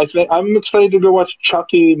I think I'm excited to go watch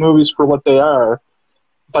Chucky movies for what they are.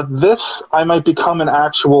 But this, I might become an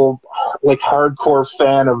actual like hardcore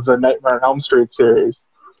fan of the Nightmare on Elm Street series,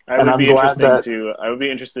 I and would I'm be glad interesting that to. I would be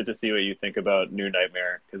interested to see what you think about New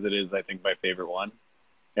Nightmare because it is, I think, my favorite one,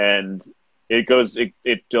 and it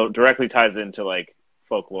directly ties into like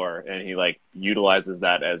folklore, and he like utilizes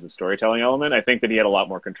that as a storytelling element. I think that he had a lot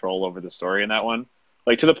more control over the story in that one,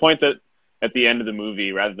 like to the point that at the end of the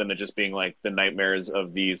movie, rather than it just being like the nightmares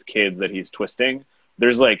of these kids that he's twisting,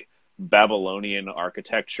 there's like Babylonian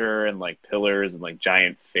architecture and like pillars and like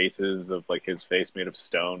giant faces of like his face made of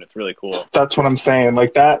stone. It's really cool. that's what I'm saying.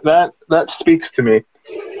 Like that speaks to me.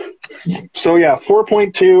 So yeah,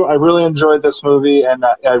 4.2. I really enjoyed this movie, and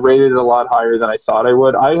I rated it a lot higher than I thought I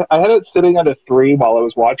would. I had it sitting at a 3 while I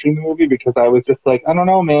was watching the movie because I was just like, I don't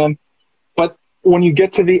know, man. But when you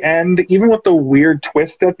get to the end, even with the weird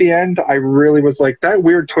twist at the end, I really was like, that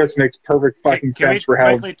weird twist makes perfect fucking Can sense we for how.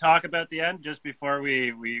 quickly talk about the end just before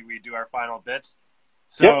we do our final bits?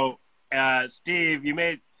 Yep. So, Steve,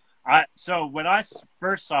 so when I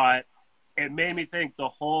first saw it, it made me think the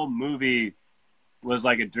whole movie was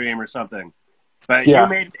like a dream or something. But Yeah. you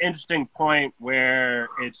made an interesting point where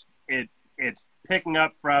it's picking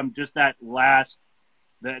up from just that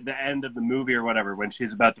the end of the movie or whatever when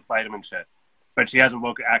she's about to fight him and shit, but she hasn't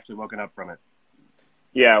actually woken up from it.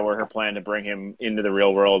 Yeah, where her plan to bring him into the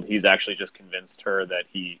real world, he's actually just convinced her that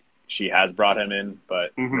she has brought him in,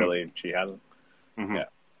 but really she hasn't. Mm-hmm. Yeah,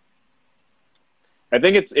 I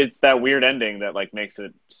think it's that weird ending that like makes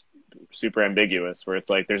it super ambiguous, where it's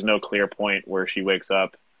like there's no clear point where she wakes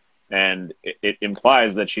up, and it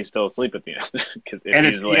implies that she's still asleep at the end.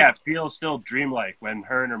 It feels still dreamlike when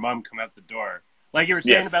her and her mom come out the door. Like you were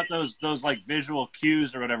saying about those like visual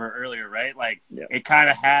cues or whatever earlier, right? Like it kind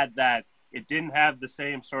of had that. It didn't have the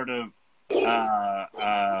same sort of.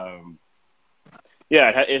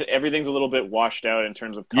 Everything's a little bit washed out in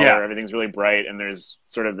terms of color. Yeah. Everything's really bright, and there's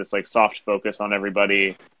sort of this like soft focus on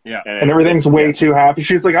everybody. Yeah, and everything's way too happy.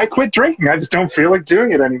 She's like, I quit drinking. I just don't feel like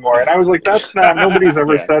doing it anymore. And I was like, that's not. Nobody's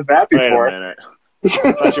ever said that before. Wait a minute.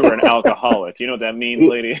 I thought you were an alcoholic. You know what that means,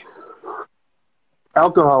 lady?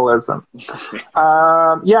 Alcoholism. So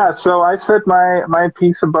I said my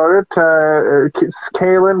piece about it.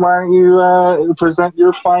 Kaylin, why don't you present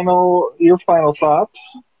your final thoughts?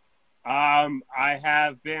 I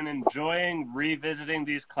have been enjoying revisiting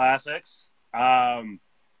these classics.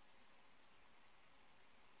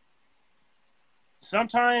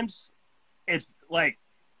 Sometimes it's like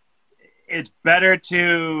it's better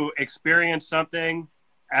to experience something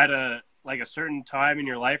at a certain time in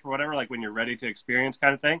your life or whatever, like when you're ready to experience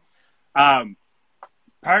kind of thing. Part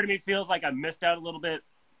of me feels like I missed out a little bit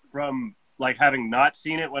from like having not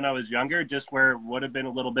seen it when I was younger, just where it would have been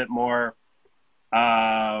a little bit more,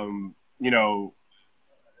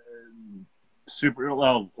 super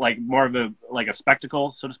well, like more of a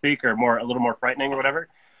spectacle, so to speak, or a little more frightening or whatever.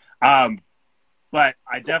 But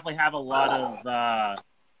I definitely have a lot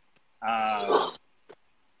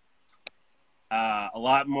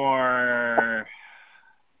more,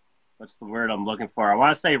 what's the word I'm looking for? I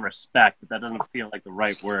want to say respect, but that doesn't feel like the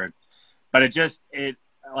right word. But it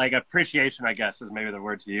like appreciation, I guess, is maybe the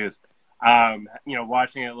word to use.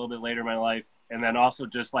 Watching it a little bit later in my life, and then also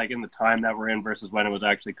just like in the time that we're in versus when it was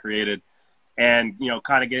actually created, and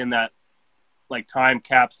kind of getting that like time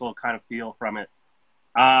capsule kind of feel from it.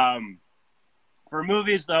 For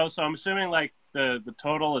movies though, so I'm assuming like the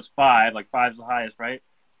total is 5, like 5's the highest, right?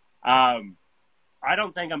 I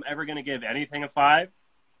don't think I'm ever going to give anything a 5.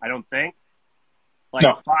 I don't think. Like,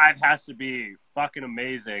 no. 5 has to be fucking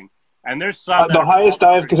amazing. And there's some. The highest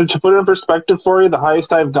to put it in perspective for you, the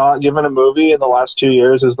highest I've given a movie in the last 2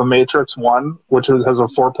 years is The Matrix 1, which has a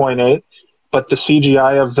 4.8. But the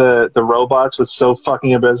CGI of the robots was so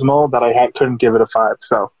fucking abysmal that I couldn't give it a 5.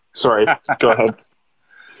 So, sorry. Go ahead.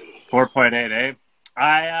 4.8,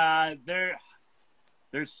 eh?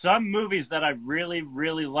 There's some movies that I really,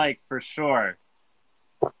 really like for sure.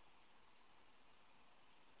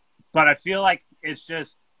 But I feel like it's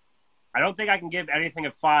just, I don't think I can give anything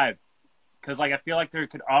a 5 because like I feel like there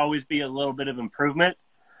could always be a little bit of improvement.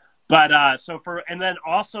 But and then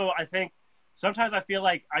also I think sometimes I feel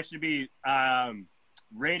like I should be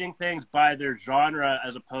rating things by their genre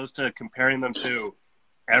as opposed to comparing them to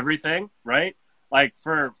everything, right? Like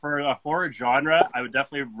for a horror genre, I would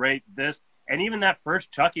definitely rate this. And even that first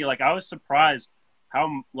Chucky, like I was surprised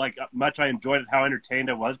how like much I enjoyed it, how entertained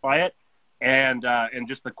I was by it. And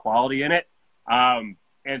just the quality in it.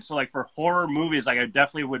 And so like for horror movies, like I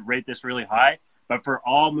definitely would rate this really high, but for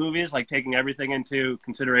all movies, like taking everything into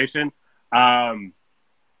consideration,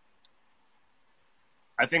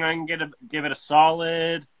 I think I can give it a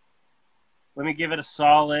solid. Let me give it a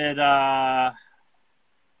solid. I'm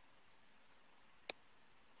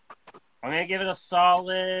gonna give it a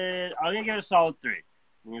solid. I'm gonna give it a solid 3. I'm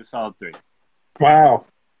gonna give it a solid 3. Wow.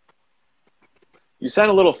 You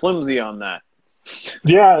sound a little flimsy on that.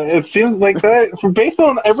 Yeah, it seems like that. Based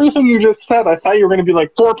on everything you just said, I thought you were going to be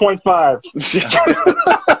like 4.5.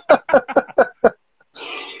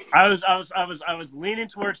 I was leaning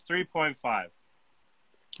towards 3.5.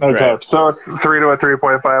 Okay, Right. so it's 3 to a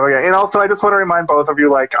 3.5. Okay, and also I just want to remind both of you,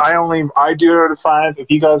 like I do it out of 5. If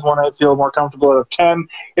you guys want to feel more comfortable, out of 10.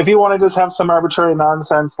 If you want to just have some arbitrary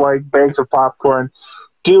nonsense like bags of popcorn,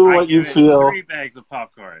 do what you feel. 3 bags of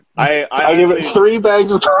popcorn. I give it 3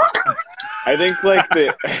 bags of popcorn. I think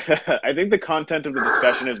I think the content of the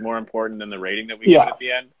discussion is more important than the rating that we give at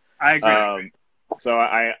the end. I agree. So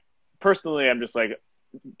I personally, I'm just like,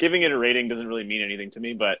 giving it a rating doesn't really mean anything to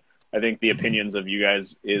me, but I think the opinions of you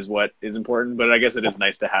guys is what is important. But I guess it is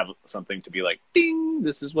nice to have something to be like, ding,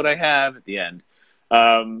 this is what I have at the end.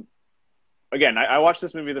 Again, I watched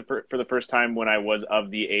this movie for the first time when I was of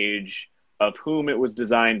the age of whom it was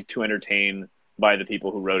designed to entertain by the people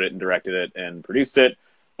who wrote it and directed it and produced it.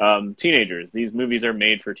 Teenagers. These movies are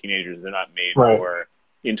made for teenagers. They're not made for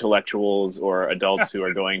intellectuals or adults who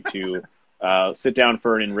are going to sit down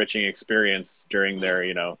for an enriching experience during their,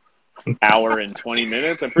 hour and 20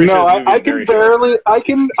 minutes. I'm pretty sure this movie I is can very barely. I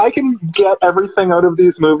can get everything out of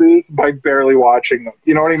these movies by barely watching them.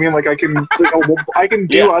 You know what I mean? Like I can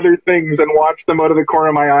do other things and watch them out of the corner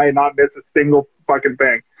of my eye and not miss a single fucking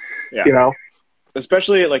thing. Yeah.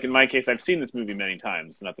 Especially like in my case, I've seen this movie many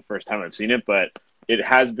times. Not the first time I've seen it, but it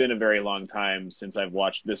has been a very long time since I've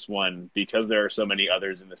watched this one because there are so many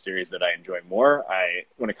others in the series that I enjoy more.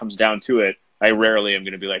 When it comes down to it, I rarely am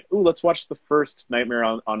going to be like, ooh, let's watch the first Nightmare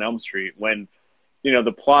on Elm Street when,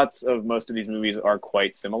 the plots of most of these movies are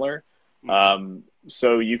quite similar.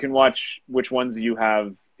 So you can watch which ones you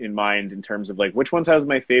have in mind in terms of like, which ones has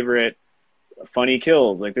my favorite funny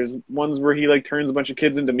kills. Like there's ones where he like turns a bunch of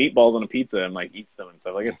kids into meatballs on a pizza and like eats them and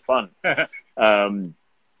stuff. Like it's fun.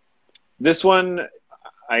 This one,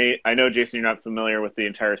 I know, Jason, you're not familiar with the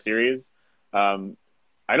entire series.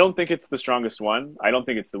 I don't think it's the strongest one. I don't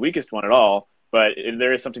think it's the weakest one at all. But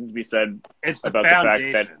there is something to be said about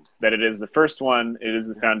the fact that it is the first one. It is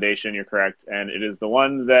the foundation. You're correct, and it is the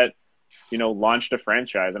one that launched a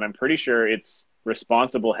franchise. And I'm pretty sure it's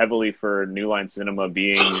responsible heavily for New Line Cinema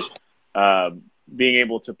being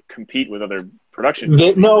able to compete with other production.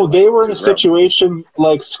 They were in a situation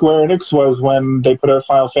like Square Enix was when they put out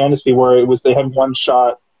Final Fantasy, where they had one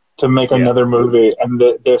shot to make another movie, and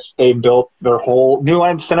they built their whole New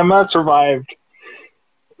Line Cinema survived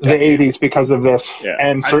the 80s because of this. Yeah.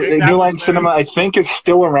 And so New Line Cinema, I think, is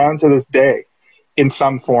still around to this day in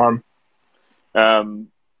some form.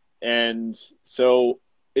 And so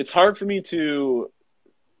it's hard for me to,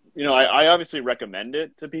 I obviously recommend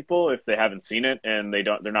it to people if they haven't seen it and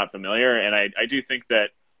they're not familiar. And I do think that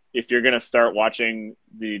if you're going to start watching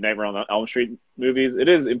the Nightmare on Elm Street movies, it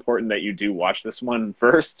is important that you do watch this one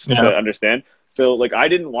first to understand. So, like, I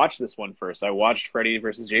didn't watch this one first. I watched Freddy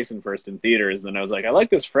versus Jason first in theaters, and then I was like, I like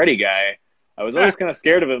this Freddy guy. I was always kind of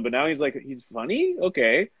scared of him, but now he's funny?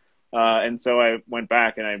 Okay. And so I went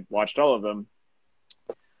back and I watched all of them.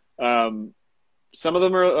 Some of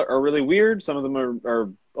them are really weird. Some of them are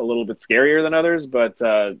a little bit scarier than others, but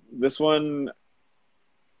this one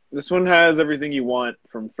has everything you want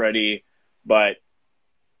from Freddy, but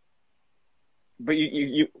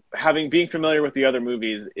you being familiar with the other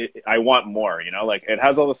movies, I want more. Like it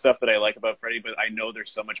has all the stuff that I like about Freddy, but I know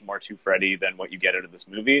there's so much more to Freddy than what you get out of this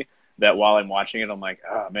movie. That while I'm watching it, I'm like,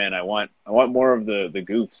 oh man, I want more of the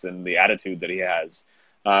goofs and the attitude that he has.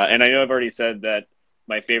 And I know I've already said that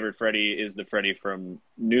my favorite Freddy is the Freddy from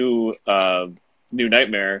New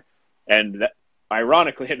Nightmare, and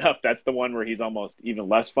ironically enough, that's the one where he's almost even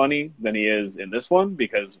less funny than he is in this one,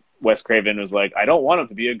 because Wes Craven was like, I don't want him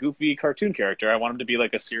to be a goofy cartoon character. I want him to be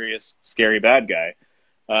like a serious, scary bad guy.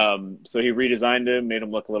 So he redesigned him, made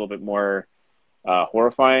him look a little bit more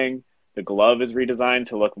horrifying. The glove is redesigned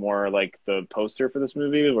to look more like the poster for this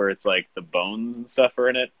movie, where it's like the bones and stuff are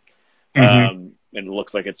in it. And it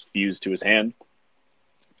looks like it's fused to his hand.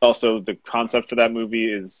 Also, the concept for that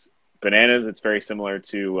movie is bananas. It's very similar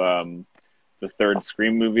to the third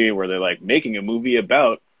Scream movie, where they're like making a movie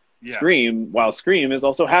about Scream, while Scream is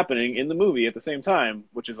also happening in the movie at the same time,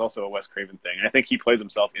 which is also a Wes Craven thing. And I think he plays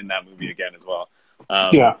himself in that movie again as well.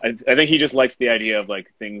 I think he just likes the idea of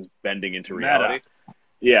like things bending into reality.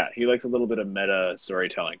 Yeah, he likes a little bit of meta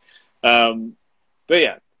storytelling. But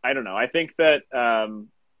yeah, I don't know. I think that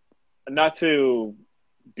not to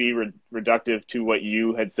be reductive to what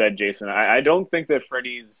you had said, Jason. I don't think that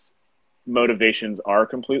Freddy's motivations are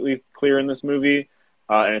completely clear in this movie,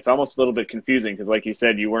 and it's almost a little bit confusing because, like you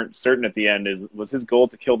said, you weren't certain at the end. Was his goal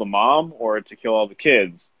to kill the mom or to kill all the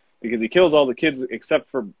kids? Because he kills all the kids except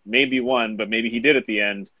for maybe one, but maybe he did at the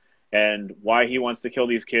end. And why he wants to kill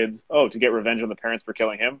these kids? Oh, to get revenge on the parents for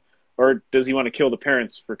killing him? Or does he want to kill the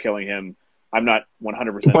parents for killing him? I'm not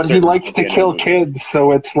 100% certain. But he likes to kill kids,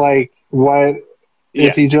 so it's like, what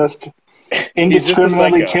is he just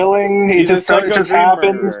indiscriminately killing? It just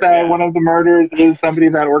happens that one of the murders is somebody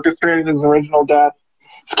that orchestrated his original death.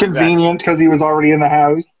 It's convenient because he was already in the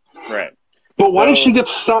house. Right. But what if she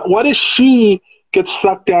gets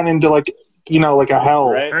sucked down into like a hell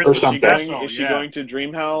or something? Is she going to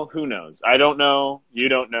dream hell? Who knows? I don't know. You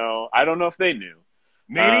don't know. I don't know if they knew.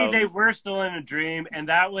 Maybe they were still in a dream, and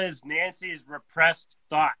that was Nancy's repressed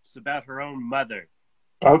thoughts about her own mother.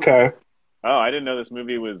 Okay. Oh, I didn't know this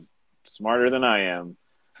movie was smarter than I am.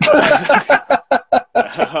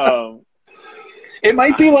 It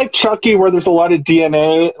might be like Chucky, where there's a lot of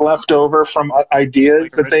DNA left over from ideas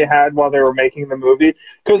that they had while they were making the movie.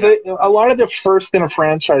 Because a lot of the first in a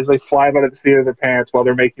franchise, they fly out of the seat of their pants while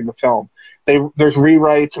they're making the film. There's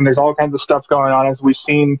rewrites and there's all kinds of stuff going on, as we've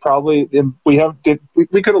seen. Probably we could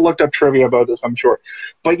have looked up trivia about this, I'm sure.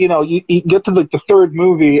 But you get to the third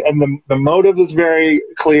movie and the motive is very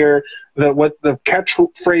clear. What the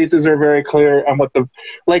catchphrases are very clear, and what the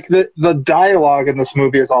dialogue in this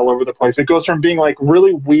movie is all over the place. It goes from being like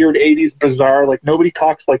really weird 80s bizarre, like nobody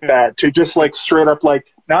talks like that, to just like straight up like,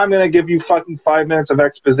 now I'm gonna give you fucking 5 minutes of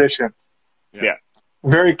exposition. Yeah.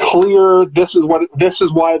 Very clear. This is why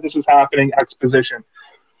this is happening. Exposition.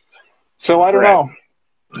 So I don't know.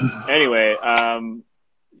 Anyway,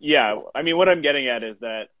 yeah. I mean, what I'm getting at is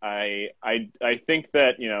that I think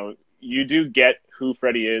that you do get who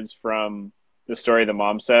Freddy is from the story the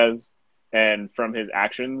mom says and from his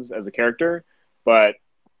actions as a character, but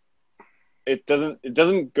it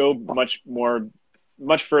doesn't go much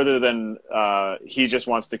further than he just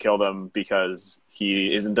wants to kill them because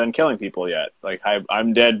he isn't done killing people yet. Like,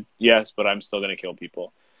 I'm dead, yes, but I'm still going to kill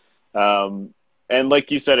people. And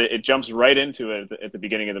like you said, it jumps right into it at the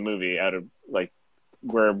beginning of the movie, out of like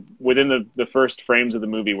where within the first frames of the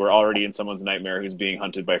movie, we're already in someone's nightmare who's being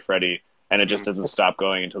hunted by Freddy, and it just doesn't stop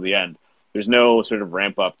going until the end. There's no sort of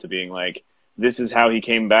ramp up to being like, this is how he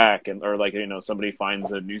came back, or like, somebody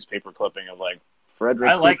finds a newspaper clipping of like Freddy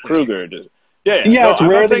Krueger. Yeah, no, it's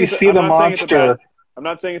rare that you see the monster. I'm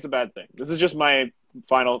not saying it's a bad thing. This is just my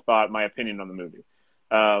final thought, my opinion on the movie,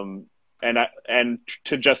 and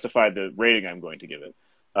to justify the rating I'm going to give it.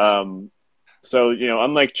 So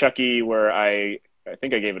unlike Chucky, where I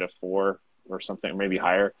think I gave it a 4 or something, maybe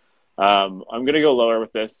higher, I'm going to go lower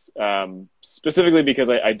with this, specifically because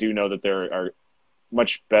I do know that there are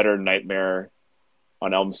much better Nightmare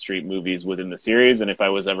on Elm Street movies within the series, and if I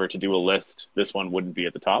was ever to do a list, this one wouldn't be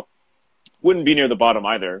at the top. Wouldn't be near the bottom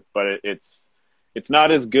either, but it's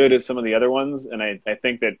not as good as some of the other ones, and I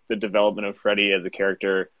think that the development of Freddy as a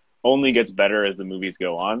character only gets better as the movies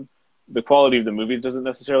go on. The quality of the movies doesn't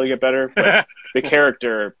necessarily get better, but the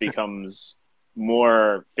character becomes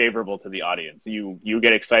more favorable to the audience. You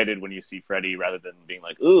get excited when you see Freddy rather than being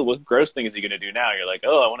like, ooh, what gross thing is he going to do now? You're like,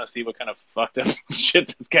 oh, I want to see what kind of fucked up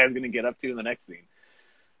shit this guy's going to get up to in the next scene.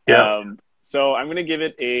 Yeah. So I'm going to give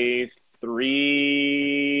it a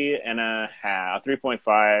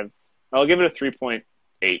 3.5. I'll give it a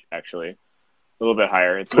 3.8 actually, a little bit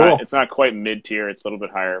higher. It's cool. It's not quite mid tier. It's a little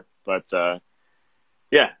bit higher, but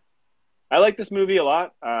yeah, I like this movie a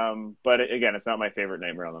lot. But again, it's not my favorite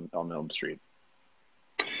Nightmare on Elm Street.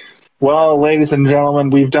 Well, ladies and gentlemen,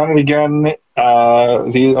 we've done it again.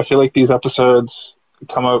 I feel like these episodes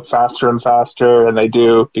come out faster and faster, and they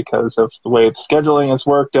do because of the way the scheduling has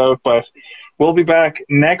worked out. But we'll be back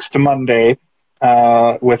next Monday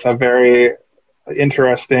with a very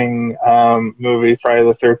interesting movie, Friday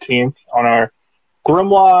the 13th, on our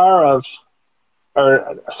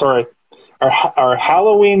our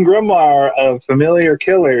Halloween Grimoire of Familiar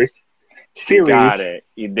Killers series. You got it.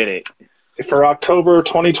 You did it. For October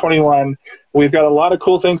 2021. We've got a lot of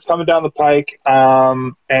cool things coming down the pike,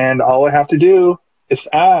 and all I have to do is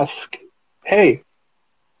ask, hey,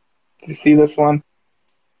 did you see this one?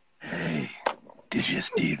 Hey, did you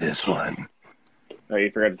see this one? Oh, you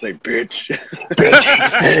forgot to say bitch. Bitch.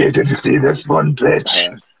 Hey, did you see this one,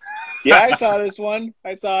 bitch? Yeah, I saw this one.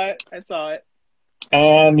 I saw it.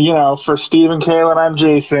 And, for Steve and Kaylin, I'm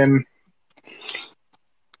Jason.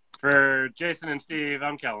 For Jason and Steve,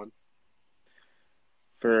 I'm Kellen.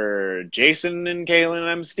 For Jason and Kaylin,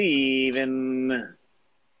 I'm Steven.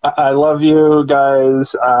 I love you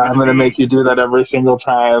guys. I'm going to make you do that every single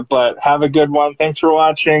time. But have a good one. Thanks for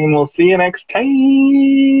watching, and we'll see you next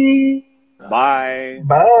time. Bye.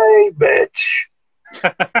 Bye, bitch.